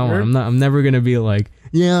 From now on, I'm never going to be like,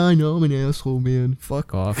 yeah, I know, I'm an asshole, man.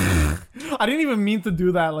 Fuck off. I didn't even mean to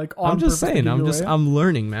do that. Like, on I'm just saying. I'm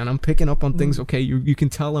learning, man. I'm picking up on things. Okay, you can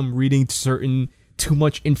tell I'm reading too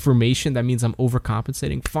much information. That means I'm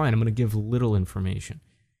overcompensating. Fine, I'm going to give little information.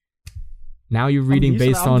 Now you're reading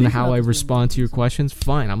based on how I respond to your questions.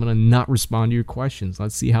 Fine, I'm going to not respond to your questions.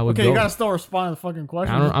 Let's see how it goes. Okay, you got to still respond to the fucking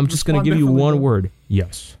questions. I'm just going to give you one word.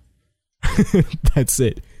 Yes. That's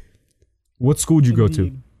it. What school did you go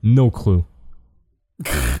to? No clue.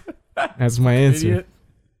 That's my answer. Idiot.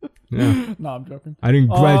 Yeah. No, I'm joking. I didn't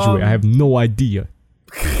graduate. I have no idea.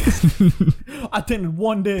 I attended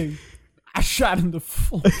one day. I shot in the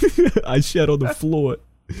floor. I shat on the floor.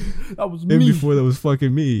 That was And me. before that was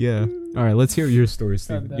fucking me, yeah. All right, let's hear your story,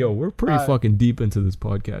 Steven. Goddamn. Yo, we're pretty fucking deep into this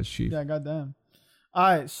podcast, Chief. Yeah, goddamn. All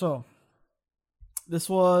right, so this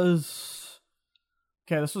was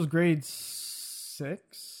grade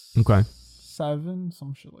 6. Okay. 7,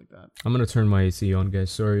 some shit like that. I'm going to turn my AC on,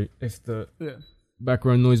 guys. Sorry if the Yeah.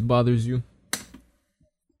 background noise bothers you.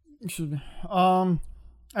 Excuse me. I'm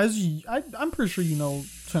pretty sure you know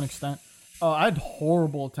to an extent. I had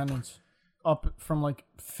horrible attendance up from like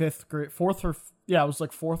 5th grade, it was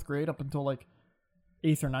like 4th grade up until like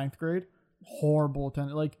 8th or 9th grade. Horrible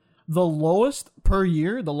attendance. Like the lowest per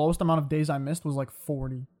year, the lowest amount of days I missed was like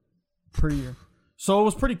 40 per year. So it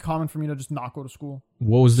was pretty common for me to just not go to school.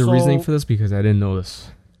 What was the reasoning for this? Because I didn't know this.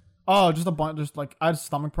 Oh, just a bunch. Just like I had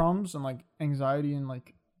stomach problems and like anxiety and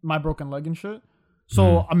like my broken leg and shit.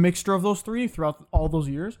 So a mixture of those three throughout all those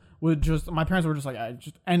years would just, my parents were just like,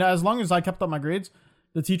 and as long as I kept up my grades,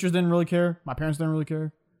 the teachers didn't really care. My parents didn't really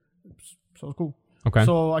care. So it was cool. Okay.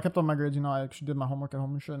 So I kept up my grades. You know, I actually did my homework at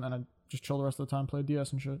home and shit, and then I just chilled the rest of the time, played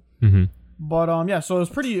DS and shit. Mm-hmm. But yeah, so it was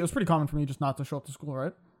pretty common for me just not to show up to school,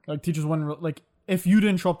 right? Like teachers wouldn't like, if you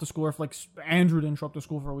didn't show up to school, or if like Andrew didn't show up to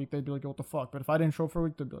school for a week, they'd be like, what the fuck? But if I didn't show up for a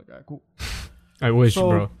week, they'd be like, alright, cool. I wish,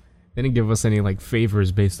 bro. They didn't give us any like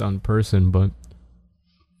favors based on person, but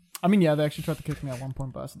I mean, yeah, they actually tried to kick me at one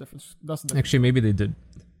point, but that's the difference. Actually, maybe they did.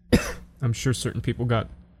 I'm sure certain people got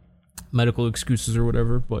medical excuses or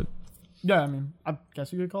whatever, but yeah, I mean, I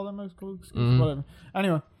guess you could call that medical excuse, whatever.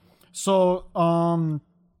 Anyway, so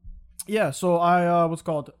yeah, so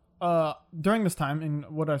I during this time in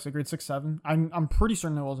what did I say, grade 6, 7, I'm pretty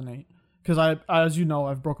certain it wasn't 8 because I as you know,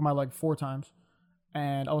 I've broken my leg 4 times,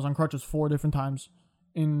 and I was on crutches 4 different times.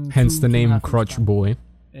 Hence the name Crutch Boy.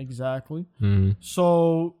 Exactly. Mm.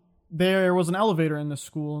 So there was an elevator in this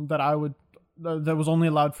school that that was only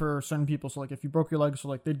allowed for certain people. So like if you broke your leg, so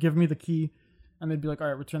like they'd give me the key and they'd be like, all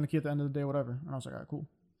right, return the key at the end of the day, whatever. And I was like, all right, cool.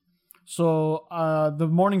 So the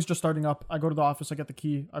morning's just starting up. I go to the office, I get the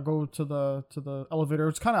key, I go to the elevator.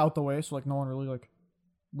 It's kind of out the way, so like no one really like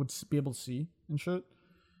would be able to see and shit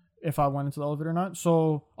if I went into the elevator or not.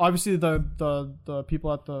 So obviously the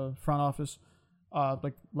people at the front office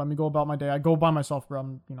like let me go about my day. I go by myself,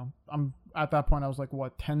 bro. I'm at that point I was like,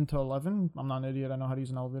 what, 10 to 11? I'm not an idiot. I know how to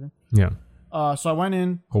use an elevator. Yeah. So I went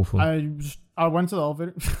in. Hopefully. I went to the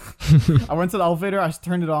elevator. I went to the elevator. I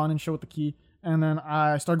turned it on and showed the key, and then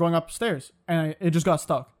I started going upstairs, and it just got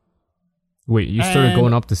stuck. Wait, you started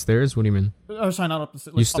going up the stairs? What do you mean? Sorry, not up the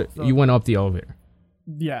stairs. Like you went up the elevator.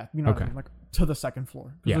 Yeah, you know, okay. What I mean, like to the second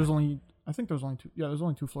floor. Yeah. There's only 2. Yeah, there's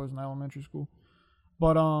only 2 floors in elementary school.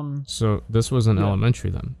 But So this was an elementary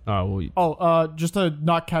then. Just to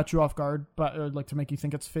not catch you off guard, but like to make you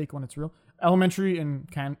think it's fake when it's real. Elementary in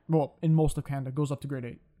most of Canada goes up to grade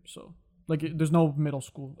 8. So like there's no middle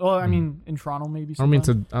school. Oh, I mean in Toronto maybe. I don't mean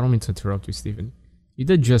to interrupt you, Stephen. You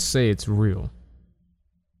did just say it's real.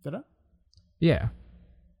 Did I? Yeah.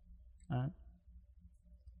 Alright.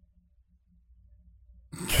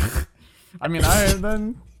 I mean,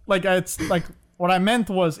 it's like what I meant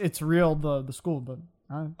was it's real the school, but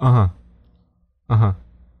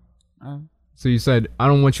So you said I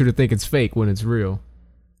don't want you to think it's fake when it's real.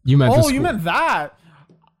 You meant the school. You meant that?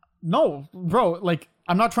 No, bro. Like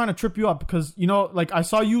I'm not trying to trip you up because like I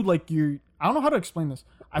saw you like I don't know how to explain this.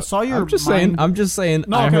 I saw your. I'm just saying.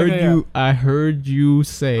 No, I heard you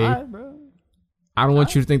say. I don't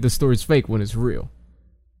want you to think the story's fake when it's real.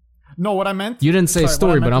 No, what I meant. You didn't say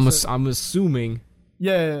story, but I'm assuming.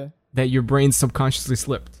 Yeah. That your brain subconsciously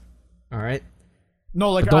slipped. All right.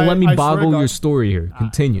 No, like but don't let me boggle your story here.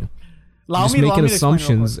 Continue. You're just making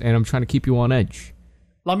assumptions, and I'm trying to keep you on edge.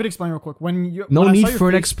 Allow me to explain real quick. No need for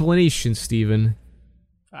an explanation, Steven.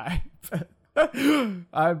 I bet.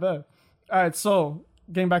 All right, so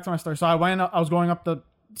getting back to my story. So I was going up the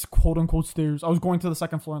quote unquote stairs. I was going to the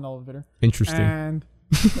second floor in the elevator. Interesting. And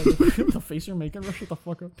the face you're making, shut the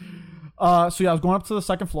fuck up. So yeah, I was going up to the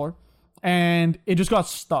second floor, and it just got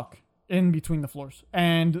stuck in between the floors.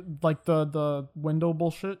 And like the window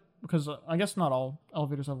bullshit, because I guess not all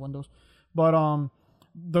elevators have windows, but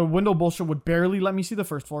the window bullshit would barely let me see the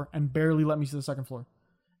first floor and barely let me see the second floor.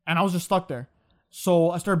 And I was just stuck there.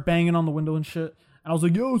 So I started banging on the window and shit. And I was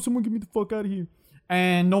like, yo, someone get me the fuck out of here.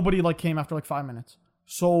 And nobody like came after like 5 minutes.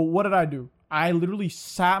 So what did I do? I literally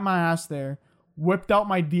sat my ass there, whipped out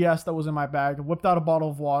my DS that was in my bag, whipped out a bottle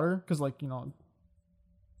of water. Because like,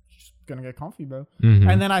 just gonna get comfy, bro. Mm-hmm.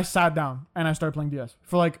 And then I sat down and I started playing DS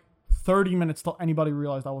for like 30 minutes till anybody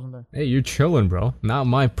realized I wasn't there. Hey, you're chilling, bro. Not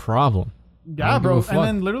my problem. Yeah, bro. And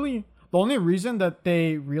then literally, the only reason that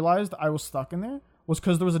they realized I was stuck in there was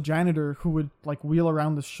because there was a janitor who would like wheel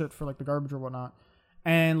around this shit for like the garbage or whatnot.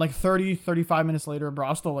 And like 35 minutes later, bro, I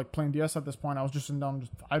was still like playing DS at this point. I was just sitting down,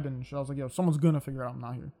 just vibing and shit. I was like, yo, someone's gonna figure out I'm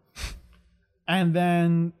not here. And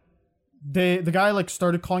then the guy like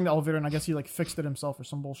started calling the elevator, and I guess he like fixed it himself or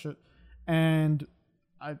some bullshit. And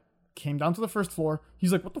I came down to the first floor.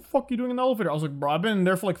 He's like, what the fuck are you doing in the elevator? I was like, bro, I've been in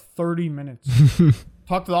there for like 30 minutes.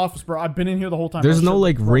 Talk to the office, bro. I've been in here the whole time. There's no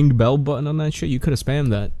like ring bell button on that shit. You could have spammed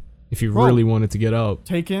that if you really wanted to get out.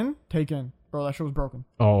 Take in. Bro, that shit was broken.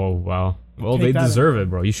 Oh, wow. Well, they deserve it,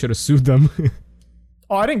 bro. You should have sued them.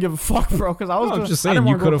 Oh, I didn't give a fuck, bro, because I'm just saying,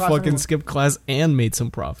 you could have fucking skipped class and made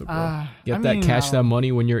some profit, bro. Cash that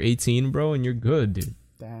money when you're 18, bro, and you're good, dude.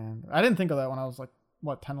 Damn. I didn't think of that when I was like,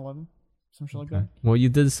 what, 10, 11? Some shit like that. Well, you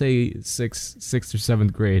did say 6th or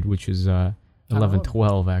 7th grade, which is 11,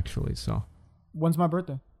 12, actually, so. When's my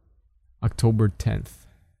birthday? October 10th,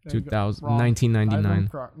 1999.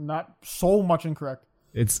 Not so much incorrect.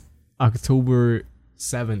 It's October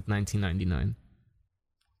 7th, 1999.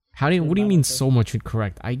 What do you mean so much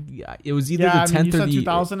incorrect? It was either the 10th or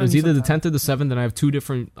the 10th or the 7th, and I have two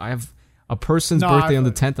different. I have a person's birthday on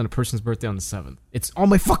the 10th and a person's birthday on the 7th. It's on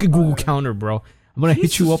my fucking Google Calendar, bro. I'm gonna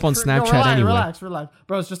hit you up on Snapchat anyway. Relax,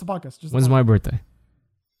 bro. It's just a podcast. When's my birthday?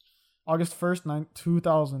 August 1st,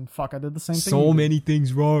 2000. Fuck, I did the same thing. So many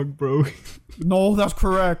things wrong, bro. No, that's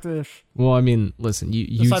correct-ish. Well, I mean, listen,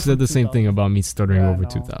 you said the same thing about me stuttering over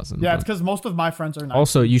 2000. Yeah, it's because most of my friends are 19.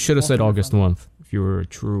 Also, you should have said August 1st if you were a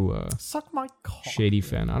true suck my cock, shady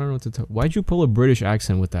fan. I don't know what to tell. Why'd you pull a British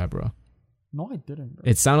accent with that, bro? No, I didn't, bro.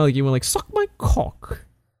 It sounded like you went like, suck my cock.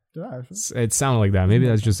 Did I actually? It sounded like that. Maybe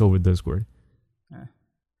that's just over Discord.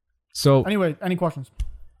 So anyway, any questions?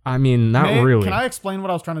 I mean, not really. Can I explain what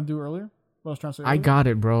I was trying to do earlier? What I was trying to say earlier? I got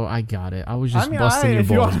it, bro. I got it. I was just busting your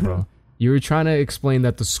balls, bro. You were trying to explain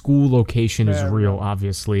that the school location is real,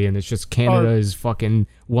 obviously, and it's just Canada is fucking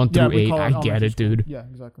 1 through 8. I get it, dude. Yeah,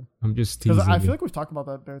 exactly. I'm just teasing. Because I feel like we've talked about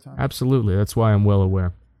that bare time. Absolutely. That's why I'm well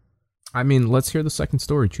aware. I mean, let's hear the second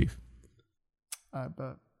story, Chief. I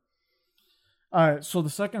bet. All right, so the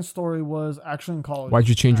second story was actually in college. Why'd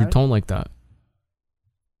you change your tone like that?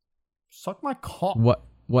 Suck my cock.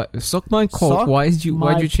 What? Suck my cock. Why'd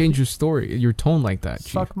you change your tone like that,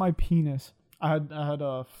 Chief? Suck my penis. I had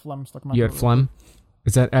a phlegm stuck in my throat. You had phlegm?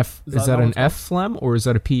 Is that an F phlegm or is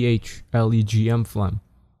that a PHLEGM phlegm?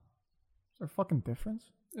 Is there a fucking difference?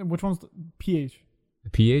 Which one's the PH? The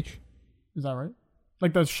PH? Is that right?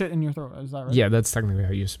 Like the shit in your throat, is that right? Yeah, that's technically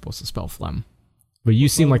how you're supposed to spell phlegm. But you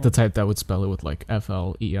seem like the type that would spell it with like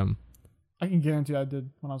FLEM. I can guarantee I did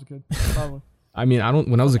when I was a kid. Probably. I mean,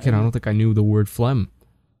 when I was a kid, I don't think I knew the word phlegm.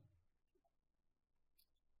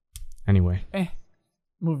 Anyway.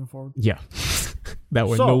 Moving forward. Yeah. That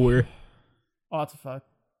went nowhere. Oh, that's a fact.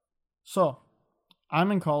 So,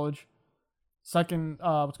 I'm in college. Second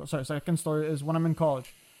story is when I'm in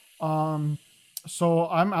college. So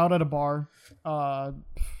I'm out at a bar. So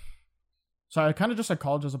I kind of just said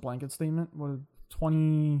college as a blanket statement. What,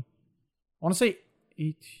 20... I want to say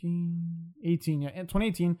 18, yeah,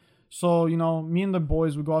 2018. So, me and the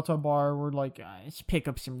boys would go out to a bar. We're like, let's pick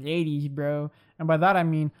up some ladies, bro. And by that, I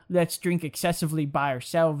mean, let's drink excessively by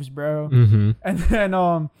ourselves, bro. Mm-hmm. And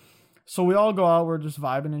then, so we all go out. We're just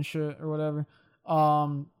vibing and shit or whatever.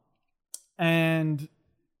 And,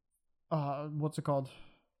 what's it called?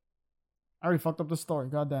 I already fucked up this story.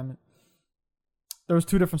 God damn it. There was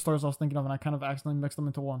two different stories I was thinking of, and I kind of accidentally mixed them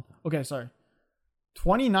into one. Okay, sorry.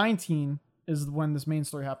 2019 is when this main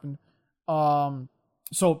story happened.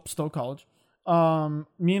 So, still college.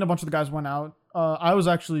 Me and a bunch of the guys went out. I was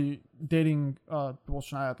actually dating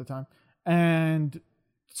Shania at the time. And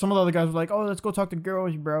some of the other guys were like, oh, let's go talk to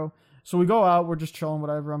girls, bro. So we go out. We're just chilling,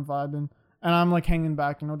 whatever. I'm vibing. And I'm like hanging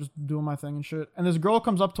back, just doing my thing and shit. And this girl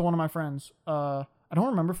comes up to one of my friends. I don't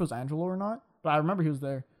remember if it was Angelo or not, but I remember he was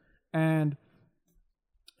there. And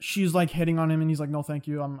she's like hitting on him, and he's like, no, thank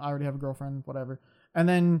you. I already have a girlfriend, whatever. And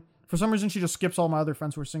then for some reason, she just skips all my other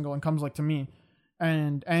friends who are single and comes like to me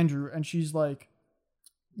and Andrew, and she's like,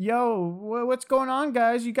 yo, what's going on,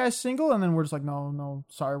 guys? You guys single? And then we're just like, no,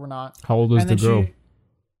 sorry, we're not. How old is the girl?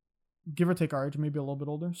 Give or take our age, maybe a little bit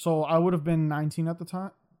older. So I would have been 19 at the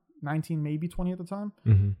time, 19, maybe 20 at the time.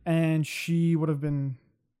 Mm-hmm. And she would have been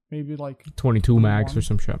maybe like 22 max or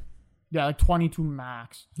some shit. Yeah, like 22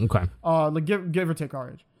 max. Okay. Like give or take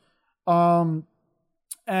our age.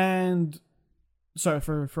 And sorry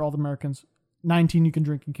for all the Americans, 19 you can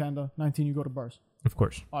drink in Canada, 19 you go to bars. Of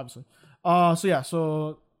course. Obviously.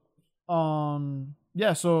 So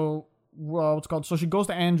what's it called? So she goes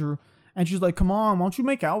to Andrew, And she's like, come on, why don't you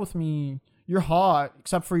make out with me? You're hot,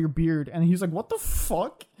 except for your beard. And he's like, what the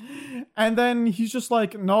fuck? And then he's just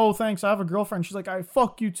like, no, thanks, I have a girlfriend. She's like, I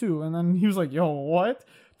fuck you too. And then he was like, yo, what?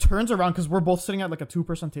 Turns around, because we're both sitting at like a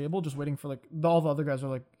 2-person table, just waiting for like, all the other guys are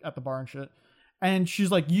like at the bar and shit. And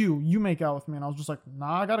she's like, you make out with me. And I was just like,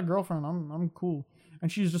 nah, I got a girlfriend. I'm cool.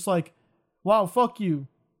 And she's just like, wow, fuck you.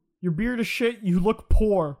 Your beard is shit. You look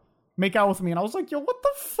poor. Make out with me. And I was like, yo, what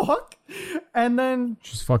the fuck? And then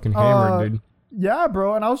she's fucking hammered, dude. Yeah,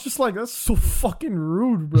 bro. And I was just like, that's so fucking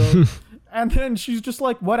rude, bro. And then she's just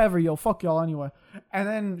like, whatever, yo, fuck y'all anyway. And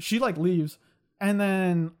then she like leaves. And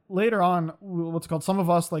then later on, what's it called? Some of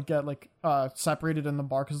us like get like separated in the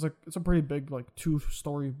bar because it's a pretty big like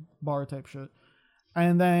 2-story bar type shit.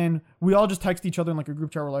 And then we all just text each other in like a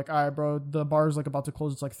group chat. We're like, all right, bro, the bar is like about to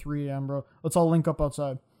close. It's like 3 a.m., bro. Let's all link up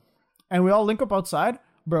outside. And we all link up outside,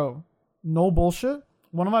 bro. No bullshit.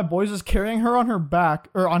 One of my boys is carrying her on her back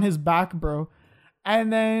or on his back, bro.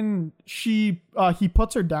 And then he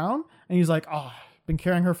puts her down and he's like, oh, been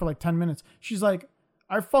carrying her for like 10 minutes. She's like,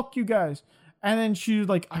 I fuck you guys. And then she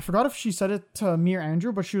like, I forgot if she said it to me or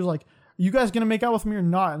Andrew, but she was like, you guys gonna make out with me or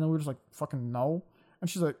not? And then we were just like, fucking no. And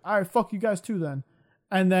she's like, all right, fuck you guys too then.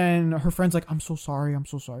 And then her friend's like, I'm so sorry.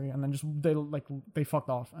 And then just they fucked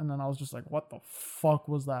off. And then I was just like, what the fuck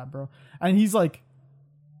was that, bro? And he's like,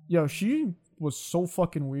 yo, she was so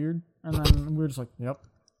fucking weird. And then we were just like, yep.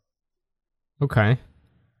 Okay.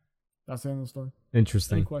 That's the end of the story.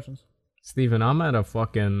 Interesting. Any questions? Steven, I'm at a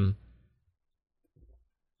fucking...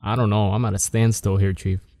 I don't know. I'm at a standstill here,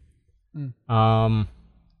 Chief. Either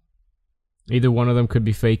one of them could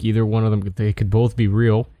be fake. Either one of them, they could both be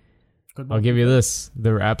real. I'll give you this.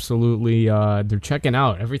 They're absolutely... they're checking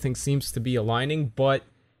out. Everything seems to be aligning, but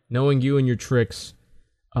knowing you and your tricks...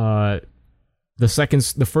 the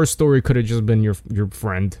first story could have just been your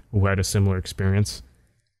friend who had a similar experience.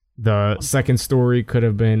 The second story could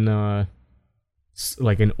have been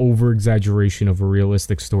like an over-exaggeration of a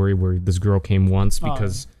realistic story where this girl came once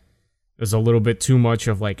because there's a little bit too much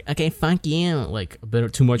of like, okay, fuck you, like a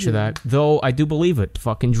bit too much of that. Though I do believe it.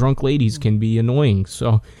 Fucking drunk ladies can be annoying.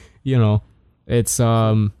 So, you know, it's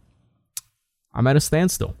I'm at a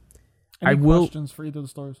standstill. Any questions for either of the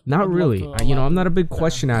stories? Not really. I'm not a big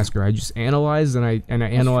question asker. I just analyze and I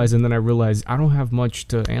analyze and then I realize I don't have much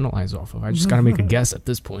to analyze off of. I just gotta make a guess at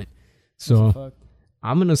this point. So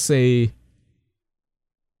I'm gonna say,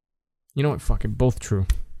 you know what? Fuck it. Both true.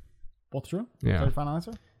 Both true? Yeah. Is that your final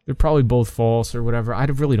answer? They're probably both false or whatever. I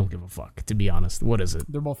really don't give a fuck, to be honest. What is it?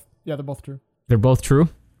 They're both true. They're both true?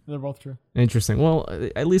 They're both true. Interesting. Well,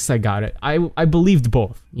 at least I got it. I believed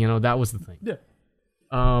both. You know, that was the thing. Yeah.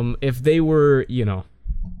 If they were, you know,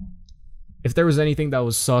 if there was anything that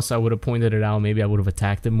was sus, I would have pointed it out. Maybe I would have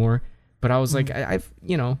attacked it more. But I was like, I've,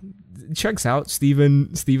 you know, checks out. Steven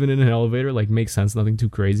in an elevator, like, makes sense. Nothing too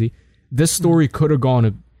crazy. This story could have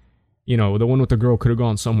gone, you know, the one with the girl could have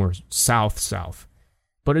gone somewhere south.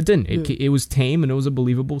 But it didn't. It was tame and it was a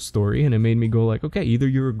believable story. And it made me go like, okay, either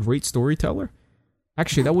you're a great storyteller.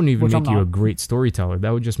 Actually, that wouldn't even make you a great storyteller.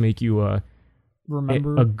 That would just make you a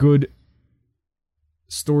good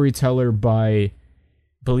storyteller by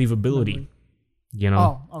believability, you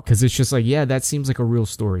know, because it's just like, yeah, that seems like a real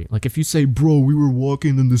story. Like if you say, bro, we were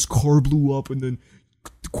walking and this car blew up and then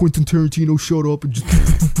Quentin Tarantino showed up and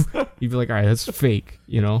just you'd be like, all right, that's fake,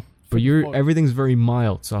 you know. But everything's very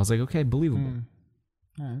mild, so I was like, okay, believable.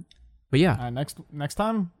 All right. But yeah, next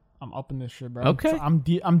time I'm upping this shit, bro. Okay, so I'm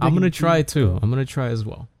gonna try too. Bro. I'm gonna try as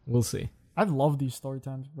well. We'll see. I love these story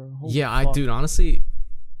times, bro. Dude, honestly,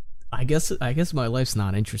 I guess my life's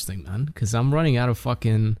not interesting, man, because I'm running out of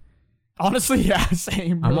fucking... Honestly, yeah,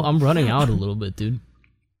 same, bro. I'm running out a little bit, dude.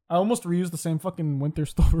 I almost reused the same fucking winter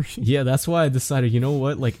story. Yeah, that's why I decided, you know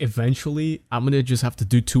what, like, eventually, I'm gonna just have to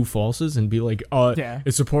do 2 falses and be like,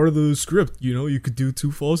 it's a part of the script, you know, you could do 2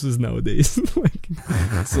 falses nowadays. Like,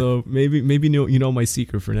 so maybe you know my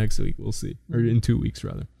secret for next week, we'll see. Or in 2 weeks,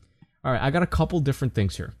 rather. All right, I got a couple different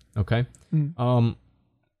things here, okay?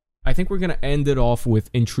 I think we're going to end it off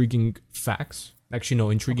with intriguing facts. Actually,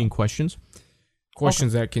 no, intriguing questions.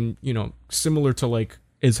 Questions that can, you know, similar to like,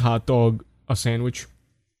 is hot dog a sandwich?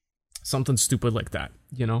 Something stupid like that,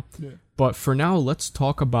 you know? Yeah. But for now, let's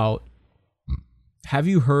talk about, have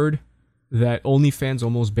you heard that OnlyFans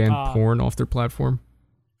almost banned porn off their platform?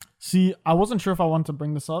 See, I wasn't sure if I wanted to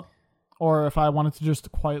bring this up or if I wanted to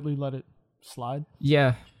just quietly let it slide.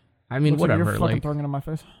 Yeah. I mean, whatever. You're fucking throwing it in my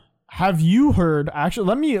face. Have you heard, actually,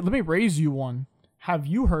 let me raise you one. Have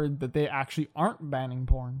you heard that they actually aren't banning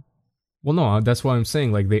porn? Well, no, that's what I'm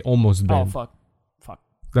saying. Like, they almost banned. Oh, fuck.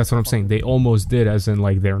 That's what I'm saying. They almost did, as in,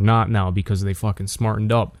 like, they're not now because they fucking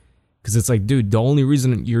smartened up. Because it's like, dude, the only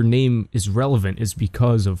reason your name is relevant is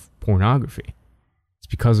because of pornography. It's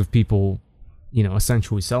because of people,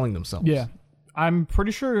 essentially selling themselves. Yeah. I'm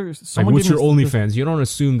pretty sure someone what's your OnlyFans? You don't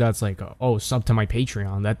assume that's like, sub to my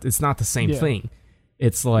Patreon. That it's not the same thing.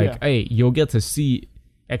 It's like, hey, you'll get to see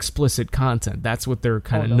explicit content. That's what they're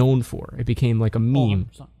kind of known for. It became like a meme.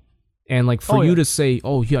 100%. And like for you to say,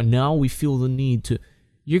 now we feel the need to,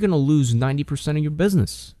 you're going to lose 90% of your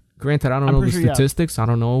business. Granted, I don't know the statistics. I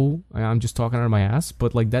don't know. I'm just talking out of my ass.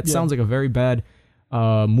 But like that sounds like a very bad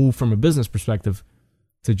move from a business perspective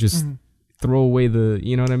to just throw away the,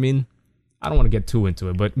 you know what I mean? I don't want to get too into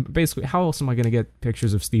it, but basically, how else am I going to get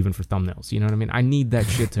pictures of Steven for thumbnails? You know what I mean? I need that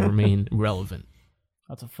shit to remain relevant.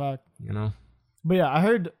 That's a fact. But yeah, I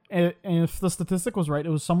heard, if the statistic was right, it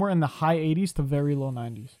was somewhere in the high 80s to very low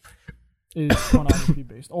 90s. Is pornography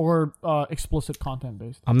based or explicit content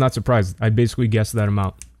based. I'm not surprised. I basically guessed that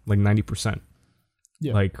amount, like 90%.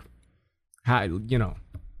 Yeah. Like, how,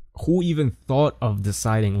 who even thought of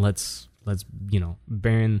deciding let's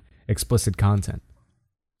ban explicit content?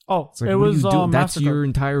 Oh, it's like, it was that's your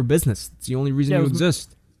entire business. It's the only reason you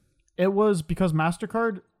exist. It was because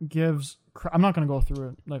MasterCard gives. I'm not going to go through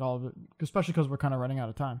it, like all of it, especially because we're kind of running out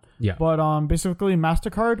of time. Yeah. But basically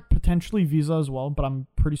MasterCard, potentially Visa as well, but I'm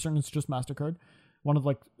pretty certain it's just MasterCard. One of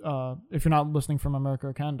if you're not listening from America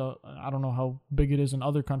or Canada, I don't know how big it is in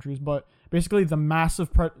other countries, but basically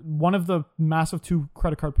one of the massive 2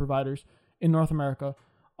 credit card providers in North America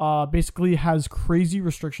basically has crazy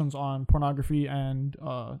restrictions on pornography and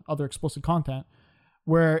other explicit content,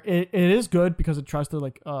 where it is good because it tries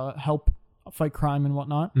to help fight crime and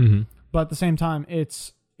whatnot. Mm-hmm. But at the same time,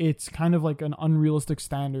 it's kind of like an unrealistic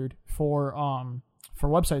standard for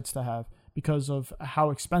websites to have because of how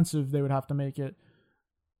expensive they would have to make it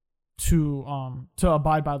to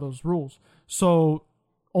abide by those rules. So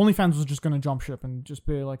OnlyFans was just going to jump ship and just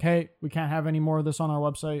be like, hey, we can't have any more of this on our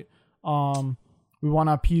website. We want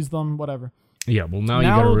to appease them, whatever. Yeah, well, now you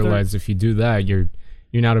got to realize if you do that, you're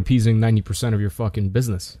not appeasing 90% of your fucking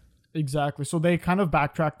business. Exactly. So they kind of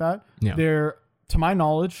backtrack that. Yeah. They're, to my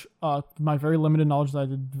knowledge, my very limited knowledge that I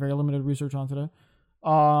did very limited research on today,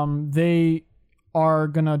 they are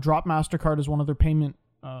going to drop MasterCard as one of their payment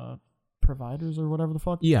providers or whatever the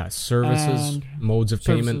fuck. Yeah, services, modes of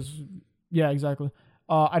payment. Yeah, exactly.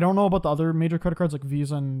 I don't know about the other major credit cards like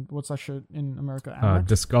Visa and what's that shit in America?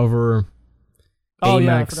 Discover. Oh, Amex.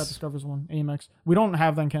 yeah, I forgot Discover's one. Amex. We don't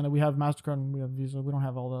have that in Canada. We have MasterCard and we have Visa. We don't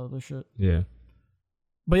have all the other shit. Yeah.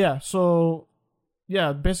 But yeah, so,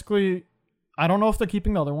 yeah, basically, I don't know if they're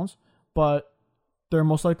keeping the other ones, but they're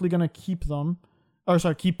most likely going to keep them,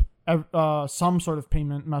 keep some sort of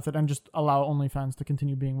payment method and just allow OnlyFans to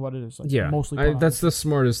continue being what it is. Mostly that's the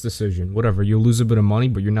smartest decision. Whatever, you'll lose a bit of money,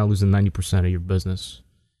 but you're not losing 90% of your business.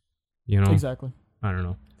 Exactly. I don't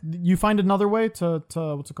know. You find another way to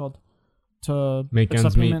what's it called? To make accept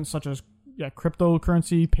ends payments such as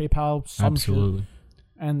cryptocurrency, PayPal, some absolutely shit.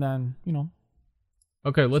 And then,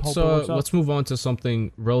 Okay, let's move on to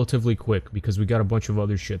something relatively quick because we got a bunch of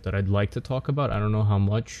other shit that I'd like to talk about. I don't know how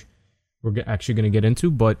much we're actually going to get into,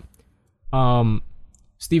 but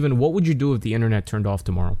Steven, what would you do if the internet turned off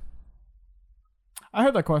tomorrow? I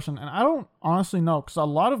heard that question, and I don't honestly know because a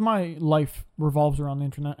lot of my life revolves around the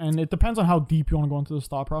internet, and it depends on how deep you want to go into this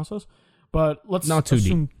thought process. But let's not too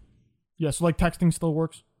assume, deep. Yeah, so texting still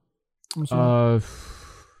works. I'm assuming.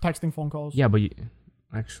 Texting, phone calls. Yeah, but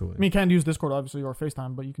actually, I mean, you can't use Discord obviously or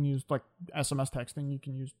FaceTime, but you can use SMS texting. You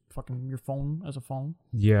can use fucking your phone as a phone.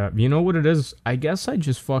 Yeah, you know what it is? I guess I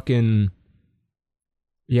just fucking.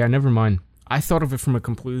 Yeah, never mind. I thought of it from a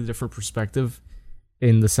completely different perspective,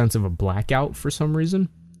 in the sense of a blackout for some reason,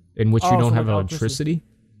 in which you don't have electricity.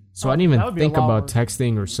 So I didn't even think about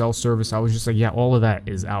texting or cell service. I was just like, yeah, all of that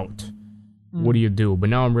is out. What do you do? But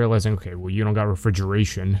now I'm realizing, okay, well, you don't got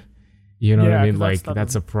refrigeration. You know what I mean?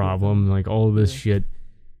 That's a problem. Like, all of this shit.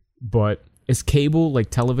 But is cable,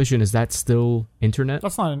 television, is that still internet?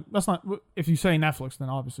 That's not. If you say Netflix, then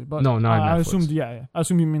obviously. But no, not Netflix. I assumed, yeah. I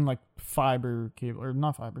assume you mean fiber cable, or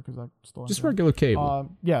not fiber, because that's still just regular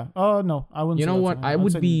cable. Yeah. No, I wouldn't. You know what? I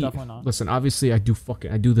would be. Definitely not. Listen, obviously, I do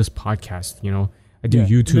this podcast. I do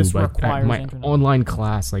YouTube. My internet. Online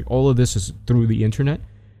class, all of this is through the internet.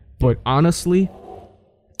 But honestly,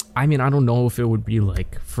 I mean, I don't know if it would be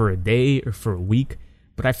for a day or for a week,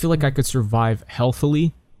 but I feel like I could survive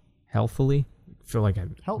healthily. I feel like I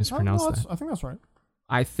mispronounced that. I think that's right.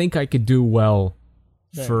 I think I could do well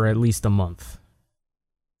for at least a month.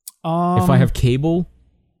 If I have cable,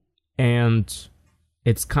 and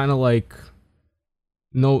it's kind of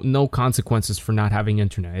no consequences for not having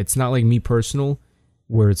internet. It's not like me personal,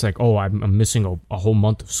 where it's I'm missing a whole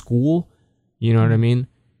month of school. You know what I mean?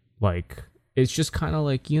 Like, it's just kind of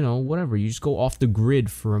like, whatever. You just go off the grid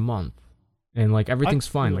for a month. And, like, everything's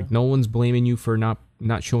fine. Yeah. Like, no one's blaming you for not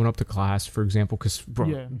showing up to class, for example. Because,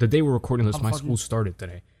 bro, the day we're recording this, my school started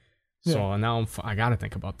today. So now I got to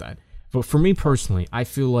think about that. But for me personally, I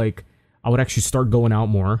feel like I would actually start going out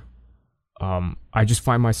more. I just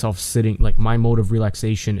find myself sitting, like, my mode of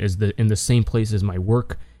relaxation is in the same place as my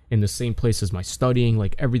work, in the same place as my studying.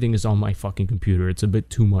 Like, everything is on my fucking computer. It's a bit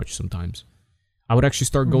too much sometimes. I would actually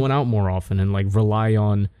start going out more often and, like, rely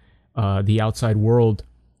on the outside world,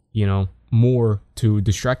 more to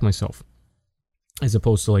distract myself. As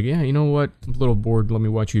opposed to, like, yeah, you know what? I'm a little bored. Let me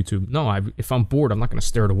watch YouTube. No, if I'm bored, I'm not going to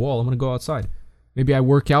stare at a wall. I'm going to go outside. Maybe I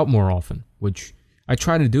work out more often, which I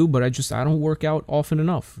try to do, but I don't work out often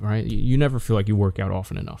enough, right? You never feel like you work out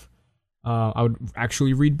often enough. I would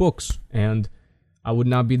actually read books, and I would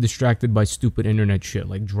not be distracted by stupid internet shit,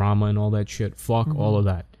 like drama and all that shit. Fuck all of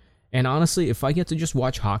that. And honestly, if I get to just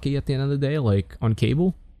watch hockey at the end of the day, like on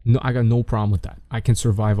cable, no, I got no problem with that. I can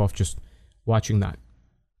survive off just watching that.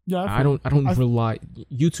 Yeah, I don't rely.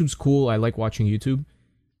 YouTube's cool. I like watching YouTube,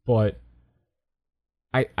 but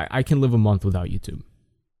I can live a month without YouTube.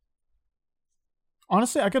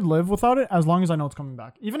 Honestly, I could live without it as long as I know it's coming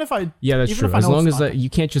back. Even if I that's true. As long as you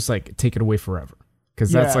can't just like take it away forever,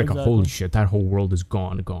 because that's like a holy shit. That whole world is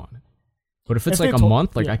gone. But if it's like a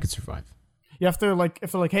month, like I could survive. You have to like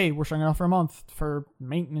if they're like, hey, we're shutting it off for a month for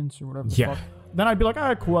maintenance or whatever. The fuck. Then I'd be like, all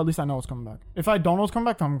right, cool. At least I know it's coming back. If I don't know it's coming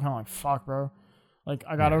back, then I'm kind of like, fuck, bro. Like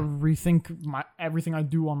I gotta rethink everything I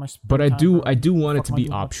do on my. But I do want it to be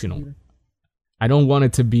optional. I don't want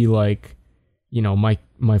it to be like,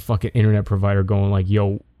 my fucking internet provider going like,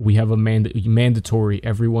 yo, we have a mandatory.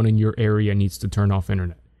 Everyone in your area needs to turn off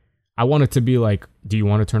internet. I want it to be like, do you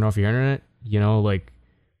want to turn off your internet? Like,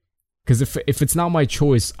 because if it's not my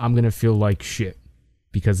choice, I'm gonna feel like shit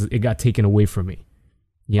because it got taken away from me.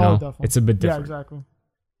 It's a bit different. Yeah, exactly.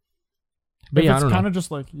 But if it's kind of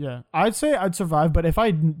just like, I'd say I'd survive, but if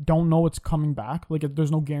I don't know it's coming back, like if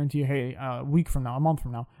there's no guarantee, hey, a week from now, a month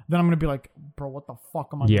from now, then I'm going to be like, bro, what the fuck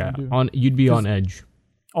am I going to do? You'd be on edge.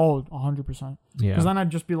 Oh, 100%. Yeah. Because then I'd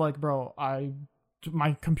just be like, bro,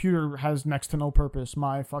 my computer has next to no purpose.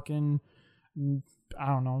 My fucking, I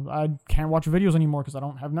don't know, I can't watch videos anymore because I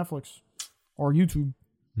don't have Netflix or YouTube.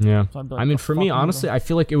 Yeah. So like, I mean, for me, honestly, I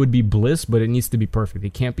feel like it would be bliss, but it needs to be perfect.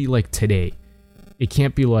 It can't be like today. It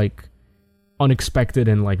can't be like unexpected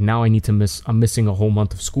and like now I'm missing a whole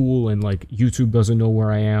month of school and like YouTube doesn't know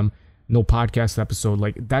where I am, no podcast episode.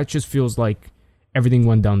 Like that just feels like everything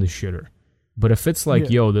went down the shitter. But if it's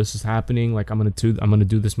like, yo, this is happening, like I'm gonna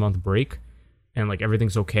do this month break and like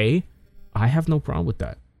everything's okay, I have no problem with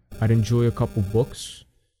that. I'd enjoy a couple books.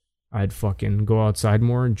 I'd fucking go outside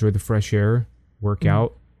more, enjoy the fresh air, work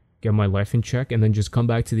out, get my life in check, and then just come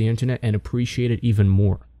back to the internet and appreciate it even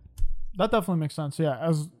more. That definitely makes sense. Yeah,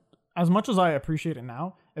 as much as I appreciate it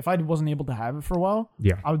now, if I wasn't able to have it for a while,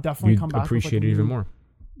 I would definitely come back. Appreciate it even more.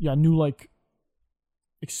 Yeah, new like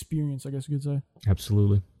experience, I guess you could say.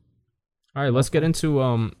 Absolutely. All right, let's get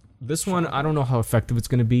into this one. I don't know how effective it's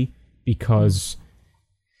going to be because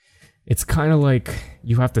it's kind of like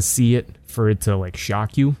you have to see it for it to like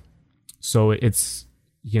shock you. So it's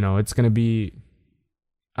it's going to be,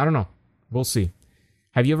 I don't know. We'll see.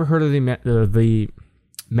 Have you ever heard of the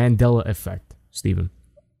Mandela effect, Steven?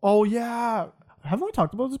 Oh, yeah. Haven't we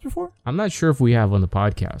talked about this before? I'm not sure if we have on the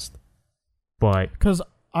podcast, but... Because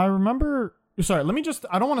I remember... Sorry, let me just...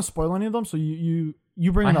 I don't want to spoil any of them, so you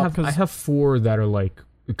bring it up. I have 4 that are like...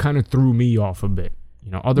 It kind of threw me off a bit.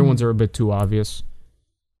 Other ones are a bit too obvious.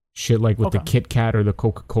 Shit like with the Kit Kat or the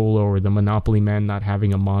Coca-Cola or the Monopoly Man not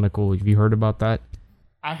having a monocle. Have you heard about that?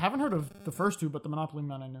 I haven't heard of the first 2, but the Monopoly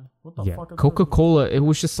Man I knew. What the fuck? Coca-Cola, it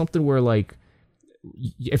was just something where like...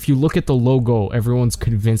 If you look at the logo, everyone's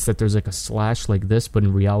convinced that there's like a slash like this, but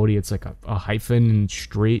in reality it's like a hyphen and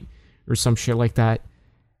straight or some shit like that.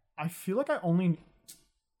 I feel like I only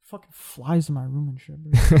fucking flies in my room and shit,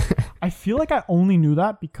 bro. I feel like I only knew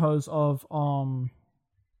that because of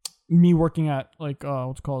me working at like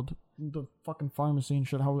what's it called, the fucking pharmacy and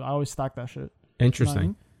shit. How I always stack that shit. Interesting. You know what I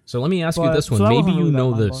mean? So let me ask you this one. So maybe you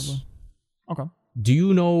know this. Okay. Do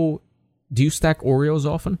you stack Oreos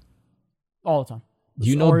often? All the time. Do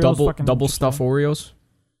you know double stuff Oreos?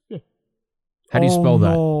 Yeah. How do you spell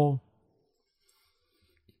that? No.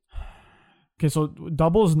 Okay, so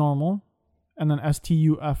double is normal, and then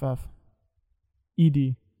STUFF.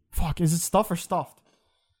 ED. Fuck, is it stuff or stuffed?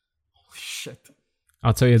 Holy shit.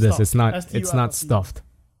 I'll tell you this, stuffed. it's not stuffed.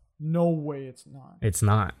 No way it's not. It's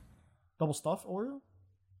not. Double stuffed Oreo?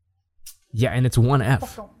 Yeah, and it's 1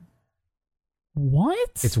 F. What?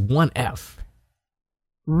 It's 1 F.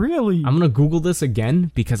 Really? I'm gonna Google this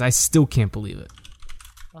again because I still can't believe it.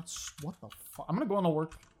 That's what the fuck. I'm gonna go into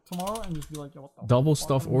work tomorrow and just be like, yo, what the Double fuck?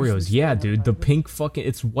 stuffed I'm gonna Oreos. just Yeah, explain dude. what The that is. pink fucking.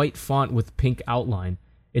 It's white font with pink outline.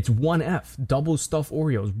 It's 1F. Double stuffed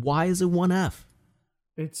Oreos. Why is it 1F?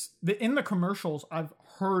 It's in the commercials. I've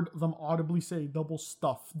heard them audibly say double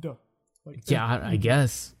stuffed. Like, Yeah, I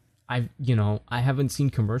guess. I haven't seen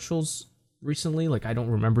commercials recently. Like, I don't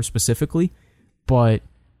remember specifically, but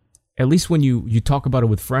at least when you talk about it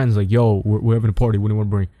with friends, like, yo, we're having a party. What do you want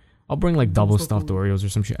to bring? I'll bring like double stuffed Oreos or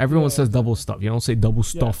some shit. Everyone says double stuff. You don't say double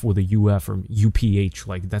stuff with a UF or UPH.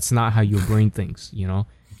 Like, that's not how your brain thinks, you know?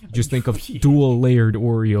 You just think of dual layered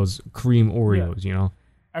Oreos, cream Oreos, you know?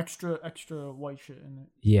 extra white shit in it.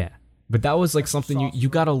 Yeah. But that was like something you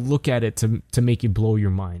got to look at it to make you blow your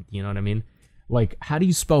mind. You know what I mean? Like, how do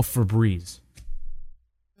you spell Febreze?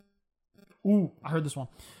 Ooh, I heard this one.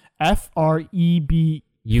 FREB.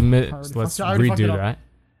 You let's redo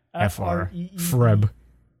that. FREE. Freb.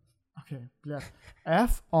 Okay, yeah.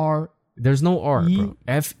 FR. There's no R, bro.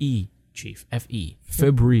 FE, chief. FE.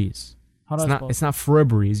 Febreze. How do I spell it? It's not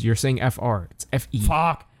Febreze. You're saying FR. It's FE.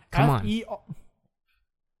 Fuck. Come on.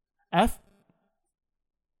 F.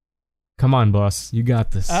 Come on, boss. You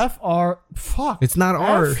got this. FR. Fuck. It's not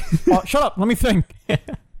R. Shut up. Let me think.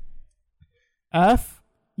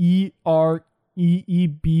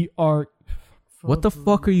 FEREEBR. What the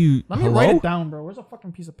fuck are you? Let me Hello? write it down, bro. Where's a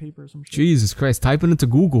fucking piece of paper or some shit? Jesus Christ. Type it into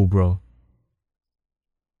Google, bro.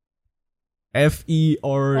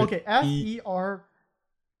 FER. Okay,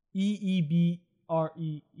 FEREEBREE.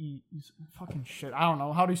 Fucking shit. I don't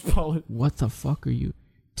know. How do you spell it? What the fuck are you?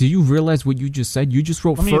 Do you realize what you just said? You just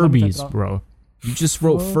wrote Let me check Furbies, it out. bro. You just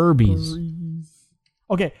wrote Furbies.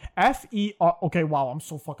 Okay, FER. Okay, wow. I'm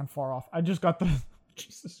so fucking far off. I just got the.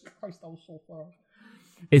 Jesus Christ, I was so far off.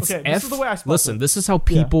 It's Okay, F. this is the way I spell Listen, it. this is how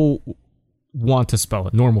people want to spell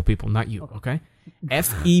it. Normal people, not you. Okay.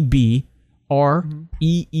 FEBREEZE.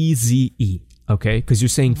 Okay, because you're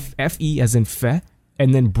saying FE as in fe,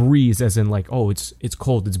 and then breeze as in like, oh, it's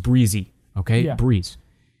cold, it's breezy. Okay, Yeah. breeze.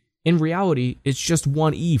 In reality, it's just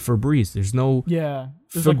one E for breeze. There's no Yeah.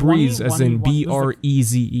 There's like one Febreze E, as one E, in one- there's like-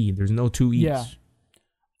 BREZE. There's no two E's. Yeah.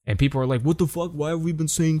 And people are like, what the fuck? Why have we been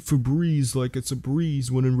saying Febreze like it's a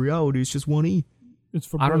breeze when in reality it's just one E? It's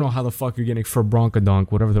for I don't know how the fuck you're getting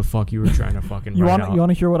Ferbronkadonk, whatever the fuck you were trying to fucking You write want out. you want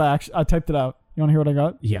to hear what I typed it out? You want to hear what I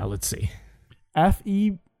got? Yeah, let's see.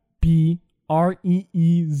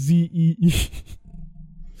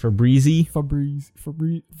 FEBREEZE. Febreze?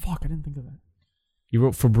 Febreze. Fuck, I didn't think of that. You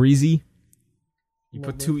wrote Febreze? You Love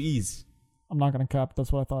put it. two E's. I'm not gonna cap.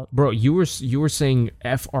 That's what I thought. Bro, you were saying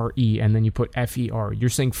FRE and then you put FER. You're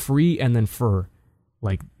saying free and then fur.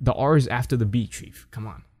 Like, the R is after the B, chief. Come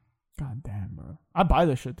on. God damn, bro. I buy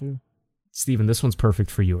this shit too. Steven, this one's perfect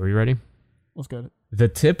for you. Are you ready? Let's get it. The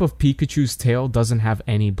tip of Pikachu's tail doesn't have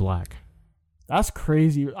any black. That's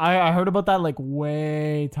crazy. I heard about that like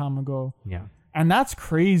way time ago, Yeah. and that's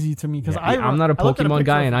crazy to me because Yeah, I'm not a I looked at Pokemon picture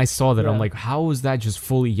guy, of- and I saw that. Yeah. I'm like, how is that just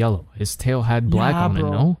fully yellow? His tail had black Yeah, on it,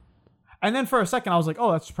 bro. no? And then for a second, I was like,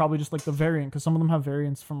 oh, that's probably just like the variant because some of them have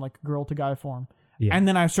variants from like girl to guy form. Yeah. And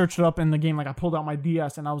then I searched it up in the game. Like I pulled out my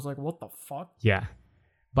DS and I was like, what the fuck? Yeah.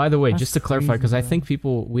 By the way, That's just to clarify, because I crazy,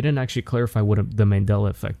 think we didn't actually clarify what the Mandela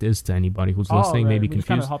effect is to anybody who's listening, maybe we just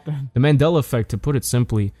kinda confused. hopped in. The Mandela effect, to put it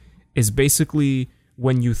simply, is basically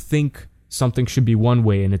when you think something should be one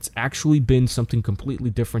way and it's actually been something completely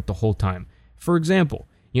different the whole time. For example,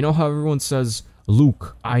 you know how everyone says,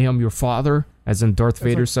 Luke, I am your father, as in Darth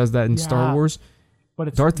Vader like, says that in Star yeah, Wars? But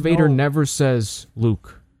it's Darth Vader no. never says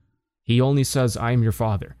Luke. He only says, I am your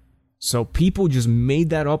father. So people just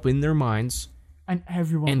made that up in their minds And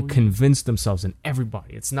everyone and believed. convinced themselves, and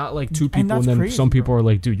everybody. It's not like two people and, that's then crazy, some people bro. are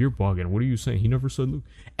like, dude, you're bugging. What are you saying? He never said Luke.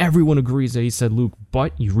 Everyone agrees that he said Luke,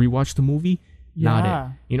 but you rewatch the movie, not Yeah.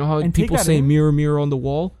 it. You know how And take people that say in. mirror, mirror on the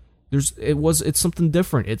wall? It's something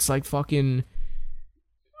different. It's like fucking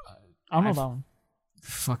I don't know that one.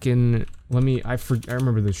 fucking I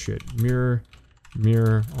remember this shit. Mirror,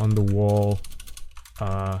 mirror on the wall,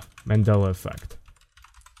 Mandela effect.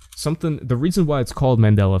 The reason why it's called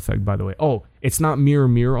Mandela effect, by the way. Oh, it's not mirror,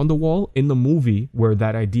 mirror on the wall. In the movie where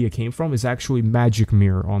that idea came from is actually magic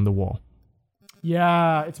mirror on the wall.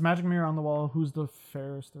 Yeah, it's Magic Mirror on the Wall. Who's the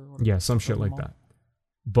fairest or whatever? Yeah, some shit like that.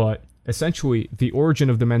 But essentially, the origin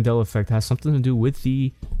of the Mandela effect has something to do with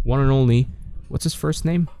the one and only, what's his first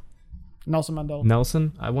name? Nelson Mandela.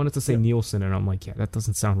 Nelson? I wanted to say Nielsen, and I'm like, yeah, that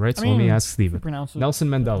doesn't sound right. So I let me mean, ask Steven. pronounce it. Nelson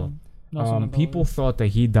Mandela. Nelson Mandela, People yeah. thought that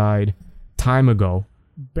he died time ago,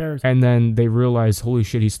 Bears. and then they realized, holy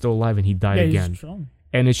shit, he's still alive, and he died yeah, again. he's strong.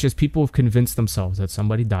 And it's just people have convinced themselves that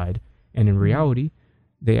somebody died, and in reality,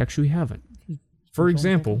 they actually haven't. He's For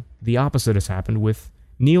example, the opposite has happened with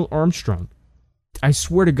Neil Armstrong. I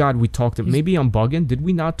swear to God, we talked. Maybe I'm bugging. Did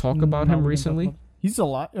we not talk about him recently? He's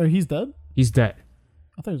alive. He's dead? He's dead.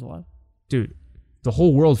 I thought he was alive. Dude, the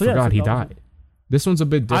whole world forgot he died. This one's a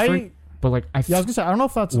bit different. But like, I was gonna say, I don't know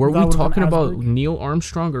if that's. Were we talking about Neil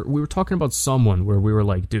Armstrong, or we were talking about someone where we were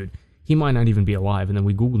like, dude, he might not even be alive, and then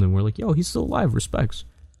we Googled him. And we're like, yo, he's still alive. Respects.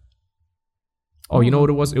 Oh, you know what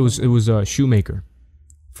it was? It was a Shoemaker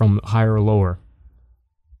from Higher or Lower.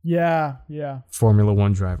 Yeah. Formula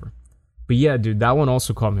One driver. But yeah, dude, that one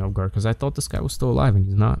also caught me off guard because I thought this guy was still alive, and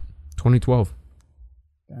he's not. 2012.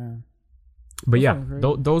 Damn. But yeah,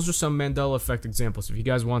 those are some Mandela Effect examples. If you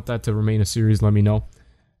guys want that to remain a series, let me know.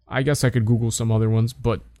 I guess I could Google some other ones,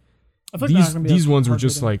 but these ones were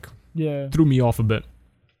just like, threw me off a bit.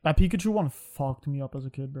 That Pikachu one fucked me up as a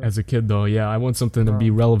kid, bro. As a kid, though, yeah. I want something to be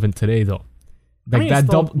relevant today, though. Like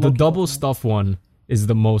the double stuff one is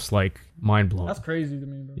the most like mind blowing. That's crazy to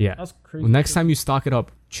me, bro. Yeah. That's crazy. Well, next time you stock it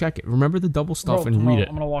up, check it. Remember the double stuff and read it.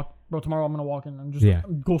 Tomorrow I'm gonna walk in and just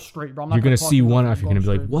go straight, bro. You're gonna see 1F. You're gonna be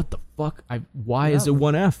like, what the fuck? Why is it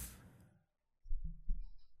 1F?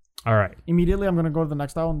 All right. Immediately, I'm gonna go to the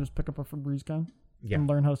next aisle and just pick up a Febreze can and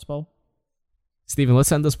learn how to spell. Steven,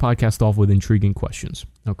 let's end this podcast off with intriguing questions.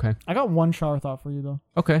 Okay. I got one shower thought for you though.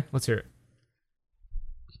 Okay, let's hear it.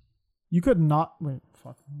 You could not wait.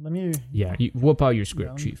 Fuck. Let me. Yeah, you whip out your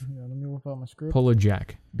script, Chief. Let me whip out my script. Pull a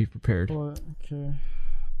jack. Be prepared. Okay.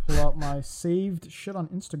 Pull out my saved shit on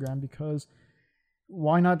Instagram because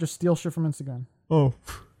why not just steal shit from Instagram? Oh,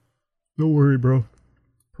 don't worry, bro.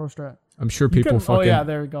 Pro strat. I'm sure people fucking. Oh yeah,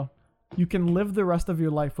 there we go. You can live the rest of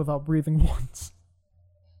your life without breathing once.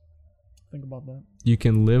 Think about that. You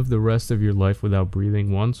can live the rest of your life without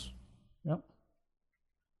breathing once? Yep.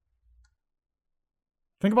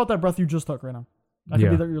 Think about that breath you just took right now. That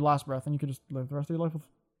could be your last breath, and you could just live the rest of your life with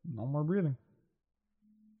no more breathing.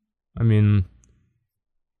 I mean,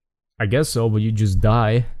 I guess so, but you just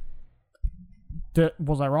die.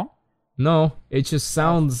 Was I wrong? No, it just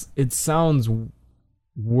sounds. It sounds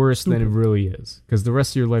worse than it really is, because the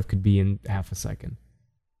rest of your life could be in half a second.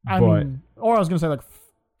 I mean, or I was gonna say like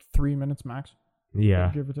 3 minutes max.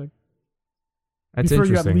 Yeah, give or take. That's before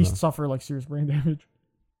interesting. You at least suffer like serious brain damage.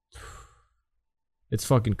 It's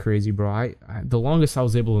fucking crazy, bro. I the longest I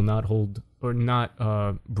was able to not hold or not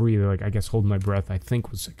breathe, like I guess hold my breath, I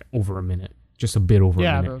think was like over a minute, just a bit over a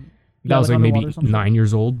minute. Bro. That was like maybe 9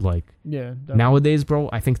 years old. Like nowadays, bro,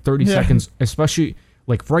 I think 30 seconds, especially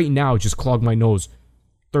like right now, just clog my nose.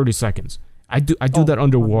 30 seconds. I do that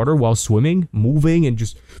underwater while swimming, moving, and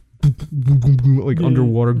just like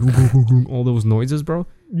underwater, all those noises, bro.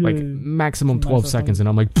 Like maximum 12 seconds, and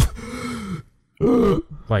I'm like,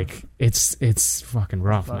 like it's fucking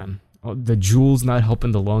rough, man. The Juul's not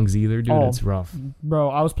helping the lungs either, dude. It's rough, bro.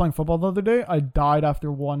 I was playing football the other day. I died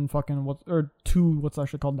after one fucking two. What's that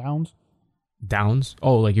shit called? Downs.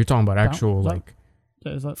 Oh, like you're talking about actual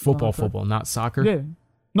is that football, not soccer. Yeah.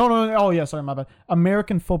 No. Oh yeah, sorry, my bad.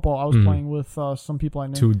 American football. I was playing with some people I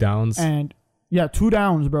knew. 2 downs. And 2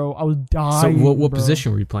 downs, bro. I was dying. So what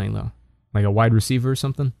position were you playing though? Like a wide receiver or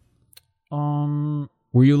something?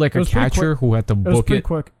 Were you like a catcher who had to book it? It was pretty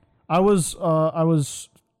quick. I was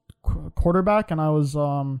quarterback, and I was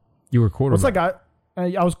You were quarterback. What's that guy?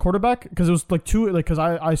 I was quarterback because it was like because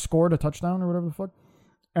I scored a touchdown or whatever the fuck,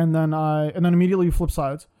 and then immediately you flip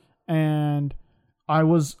sides, and I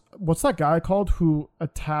was what's that guy called who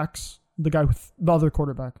attacks the guy with the other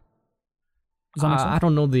quarterback? Does that make sense? I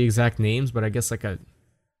don't know the exact names, but I guess like a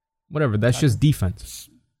whatever. That's just defense.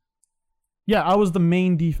 Yeah, I was the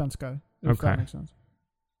main defense guy. If that makes sense.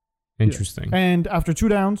 Interesting. Yeah. And after 2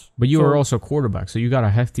 downs, but you were also quarterback, so you got a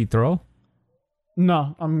hefty throw.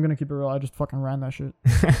 No, I'm gonna keep it real. I just fucking ran that shit.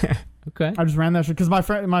 Okay. I just ran that shit because my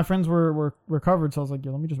friends were covered, so I was like,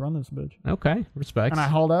 "Yo, let me just run this bitch." Okay, respect. And I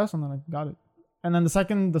hauled ass, and then I got it. And then the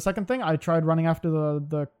second thing, I tried running after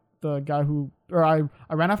the guy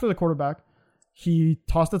I ran after the quarterback. He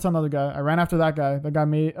tossed it to another guy. I ran after that guy. The guy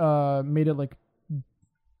made it like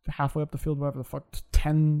halfway up the field, whatever the fuck,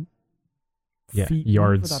 10 feet.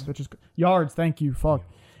 Yards. That bitch is yards. Thank you. Fuck.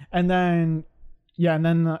 And then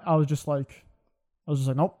I was just like,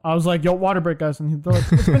 nope. I was like, yo, water break, guys. And they're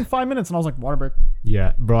like, it's been 5 minutes. And I was like, water break.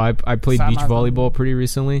 Yeah, bro. I played beach volleyball pretty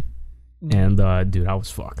recently. And, dude, I was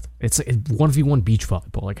fucked. It's 1v1 beach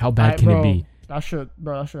volleyball. Like, how bad can it be? That shit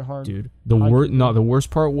hard. Dude, the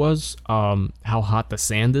worst part was how hot the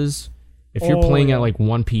sand is. If you're playing at like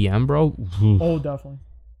 1 p.m., bro. Oh, definitely.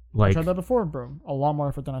 Like, I tried that before, bro. A lot more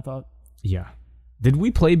effort than I thought. Yeah. Did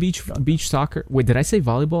we play beach soccer? Wait, did I say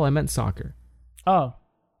volleyball? I meant soccer. Oh.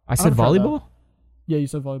 I said volleyball? Yeah, you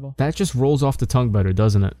said volleyball. That just rolls off the tongue better,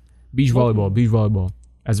 doesn't it? Beach volleyball,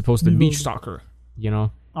 as opposed to beach soccer. You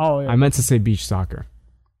know. Oh yeah. I meant to say beach soccer.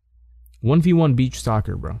 1v1 beach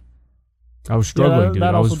soccer, bro. I was struggling, dude.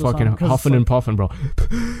 I was fucking huffing and puffing, bro.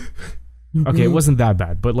 Okay, it wasn't that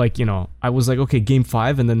bad, but like, you know, I was like, okay, game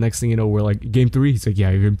 5, and then next thing you know, we're like, game 3. He's like,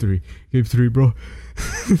 yeah, game 3, bro.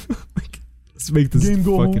 Like, let's make this game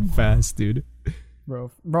fucking fast, dude.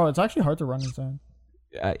 Bro, it's actually hard to run in sand.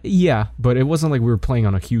 Yeah, but it wasn't like we were playing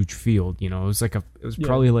on a huge field, you know. It was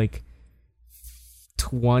probably like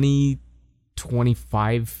 20,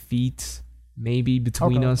 25 feet maybe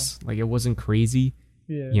between us. Like, it wasn't crazy.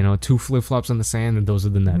 Yeah. You know, 2 flip-flops on the sand, and those are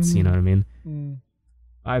the nets, you know what I mean?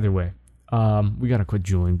 Either way, we gotta quit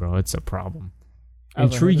juuling, bro. It's a problem.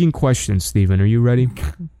 Intriguing question, Steven. Are you ready?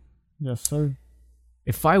 Yes, sir.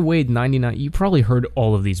 If I weighed 99... You probably heard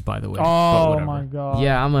all of these, by the way. Oh, my God.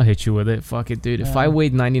 Yeah, I'm gonna hit you with it. Fuck it, dude. Yeah. If I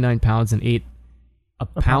weighed 99 pounds and ate a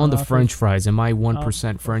pound of French fries, am I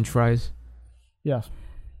 1% French fries? Yes.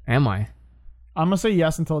 Am I? I'm gonna say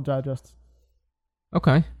yes until it digests.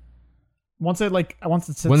 Okay. Once it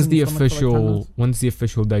sits when's in the your stomach for like 10 minutes. When's the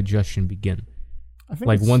official digestion begin? I think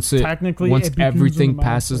like once everything the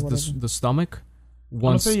passes the stomach,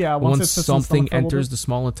 once something enters the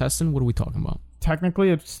small intestine, what are we talking about? Technically,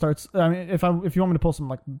 it starts. I mean, if you want me to pull some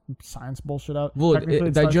like science bullshit out, well,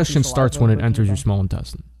 digestion starts when it enters your small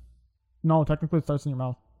intestine. No, technically, it starts in your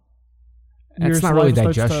mouth. It's not really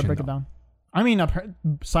digestion. Break it down. I mean,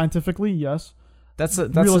 scientifically, yes. That's a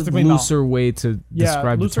looser way to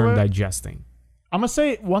describe the term digesting. I'm gonna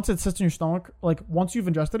say once it sits in your stomach, like once you've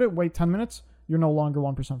ingested it, wait 10 minutes. You're no longer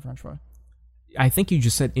 1% French fry. I think you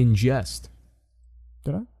just said ingest.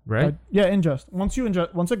 Did I? Right? Yeah, ingest. Once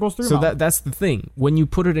it goes through your mouth. So that's the thing. When you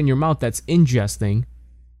put it in your mouth, that's ingesting.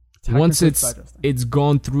 Once it's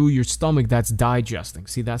gone through your stomach, that's digesting.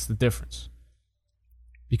 See, that's the difference.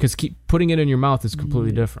 Because putting it in your mouth is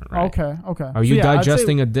completely different, right? Okay. Are you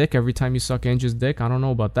digesting a dick every time you suck Ange's dick? I don't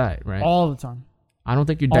know about that, right? All the time. I don't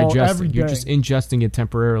think you're digesting. You're just ingesting it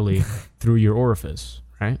temporarily through your orifice,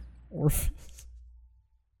 right? Orifice.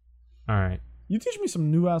 All right. You teach me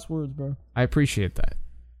some new ass words, bro. I appreciate that.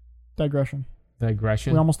 Digression. We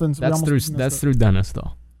almost didn't. That's through Dennis,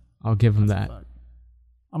 though. I'll give him that.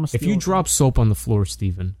 If you drop soap on the floor,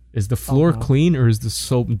 Steven, is the floor clean or is the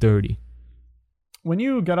soap dirty? When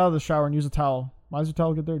you get out of the shower and use a towel, why does your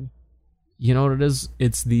towel get dirty? You know what it is?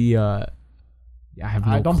 It's the. I have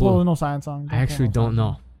no clue. Don't pull no science on. I actually don't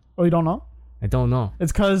know. Oh, you don't know? I don't know.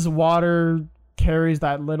 It's because water carries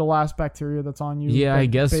that little ass bacteria that's on you. Yeah, I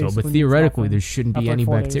guess so. But theoretically, there shouldn't be any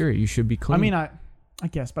bacteria. You should be clean. I mean, I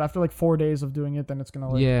guess, but after like 4 days of doing it, then it's gonna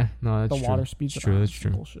like that's the true. water speeds it up. That's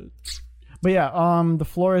true. Bullshit. But yeah, the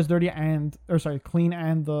floor is dirty clean,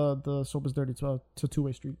 and the soap is dirty. So it's a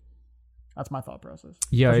two-way street. That's my thought process.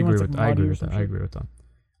 Yeah, I agree with that.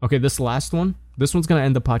 Okay, this last one. This one's gonna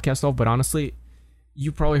end the podcast off. But honestly,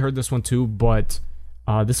 you probably heard this one too. But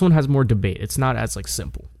this one has more debate. It's not as like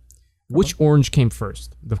simple. Which orange came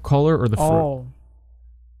first, the color or the fruit? Oh.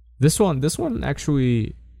 This one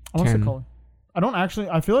actually. I want to say color. I don't actually.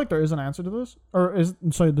 I feel like there is an answer to this,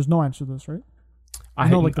 there's no answer to this, right? I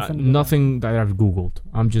know like nothing that I've Googled.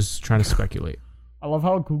 I'm just trying to speculate. I love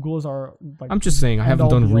how Google is our. I'm just saying I haven't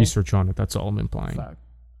done research on it. That's all I'm implying. Fact.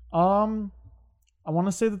 I want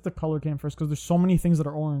to say that the color came first because there's so many things that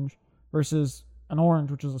are orange versus an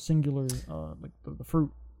orange, which is a singular, like the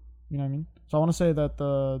fruit. You know what I mean? So I want to say that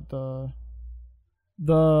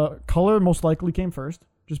the color most likely came first,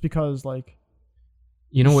 just because like.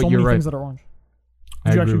 You know what? You're right. Things that are orange.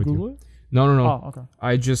 Did you actually Google it? No. Oh, okay.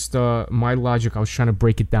 I just my logic. I was trying to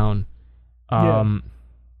break it down.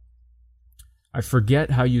 I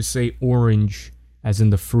forget how you say orange as in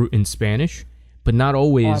the fruit in Spanish, but not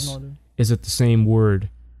always is it the same word.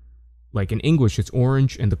 Like in English, it's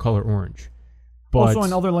orange and the color orange. But also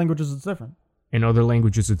in other languages, it's different. In other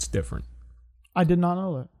languages, it's different. I did not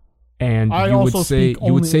know that. And you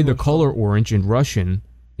would say the color orange in Russian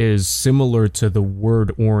is similar to the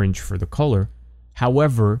word orange for the color.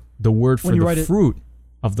 However, the word for the fruit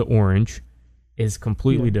of the orange is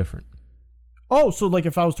completely different. Oh, so like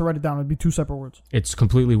if I was to write it down, it'd be two separate words. It's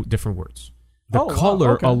completely different words. The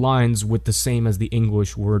color aligns with the same as the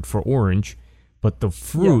English word for orange, but the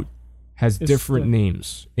fruit has different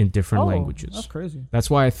names in different languages. That's crazy. That's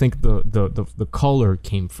why I think the color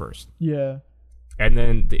came first. Yeah. And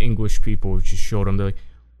then the English people just showed them, they're like,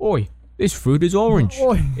 oi, this fruit is orange.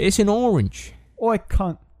 Oi. It's an orange. Oi,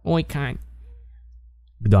 cunt. Oi, cunt.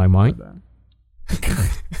 Good eye, mate.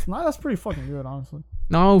 No, that's pretty fucking good, honestly.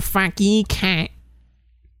 No, fucky cat.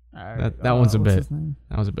 That one's a bit.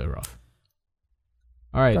 That was a bit rough.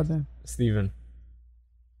 All right, Steven.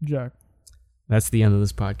 Jack. That's the end of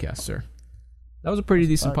this podcast, sir. That was a pretty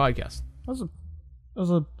decent podcast. That was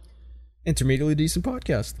a intermediately decent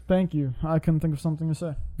podcast. Thank you. I couldn't think of something to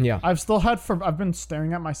say. Yeah. I've been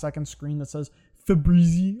staring at my second screen that says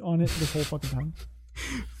Fabrizi on it this whole fucking time.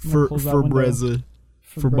 For Breza.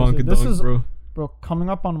 For Bonkadonk, This is, bro. Bro, coming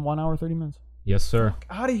up on 1 hour, 30 minutes. Yes, sir. Fuck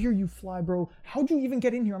out of here, you fly, bro. How'd you even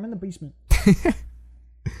get in here? I'm in the basement.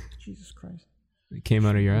 Jesus Christ. It came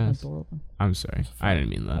out of your ass. Door open. I'm sorry. I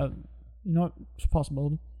didn't mean that. You know what? It's a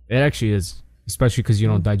possibility. It actually is. Especially because you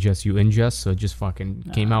don't digest, you ingest. So it just fucking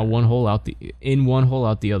came out one hole out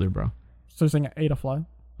the other, bro. So you're saying I ate a fly?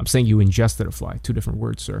 I'm saying you ingested a fly. 2 different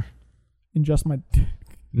words, sir. Ingest my dick.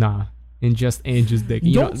 Nah. Ingest Angel's dick.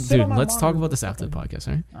 Dude, let's talk about this after the podcast,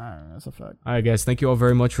 all right? Alright, that's a fact. All right, guys. Thank you all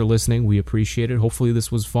very much for listening. We appreciate it. Hopefully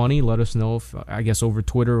this was funny. Let us know if, I guess, over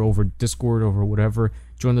Twitter, over Discord, over whatever.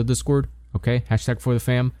 Join the Discord, okay? Hashtag for the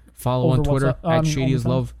fam. Follow on Twitter at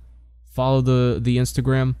ShadyIsLove. Follow the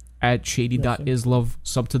Instagram at shady.islove.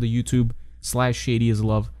 Sub to the YouTube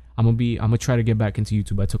 /ShadyIsLove. I'm gonna try to get back into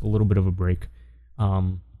YouTube. I took a little bit of a break.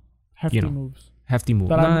 Hefty moves. Hefty move.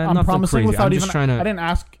 That I'm promising crazy. without I'm even. just trying to. I didn't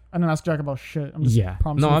ask Jack about shit. I'm just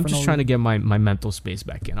promising. No, I'm just trying to get my mental space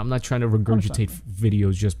back in. I'm not trying to regurgitate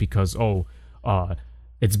videos just because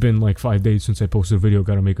it's been like 5 days since I posted a video.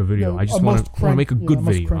 Got to make a video. I just want to make a good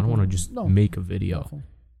video. I don't want to just make a video. Definitely.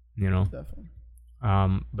 You know. Definitely.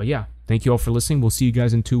 But yeah, thank you all for listening. We'll see you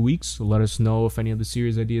guys in 2 weeks. Let us know if any of the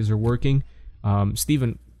series ideas are working.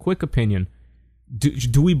 Steven, quick opinion.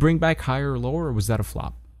 Do we bring back Higher or Lower, or was that a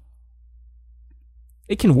flop?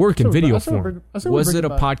 It can work in video form. Was it a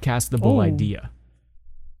podcastable idea?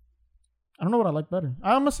 I don't know what I like better.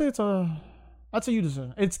 I'm gonna say that's a you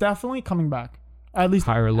decision. It's definitely coming back. At least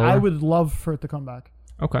Higher or Lower? I would love for it to come back.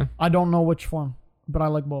 Okay. I don't know which form, but I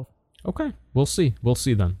like both. Okay. We'll see. We'll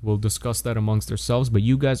see then. We'll discuss that amongst ourselves. But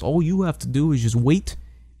you guys, all you have to do is just wait,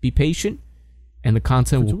 be patient, and the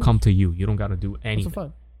content will come to you. You don't got to do anything. That's a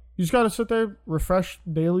fact. You just got to sit there, refresh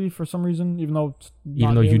daily for some reason, even though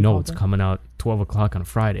it's coming out 12 o'clock on a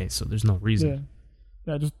Friday, so there's no reason.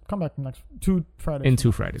 Yeah, just come back next 2 Fridays. In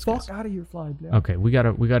 2 Fridays, guys. Fuck out of here, fly. Yeah. Okay, we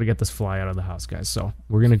gotta get this fly out of the house, guys. So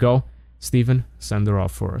we're gonna go. Steven, send her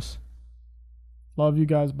off for us. Love you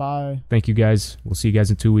guys. Bye. Thank you, guys. We'll see you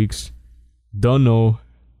guys in 2 weeks. Dunno.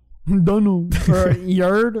 Or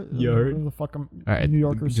yard. Yard. The fucking all right, New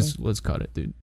Yorkers. Just let's cut it, dude.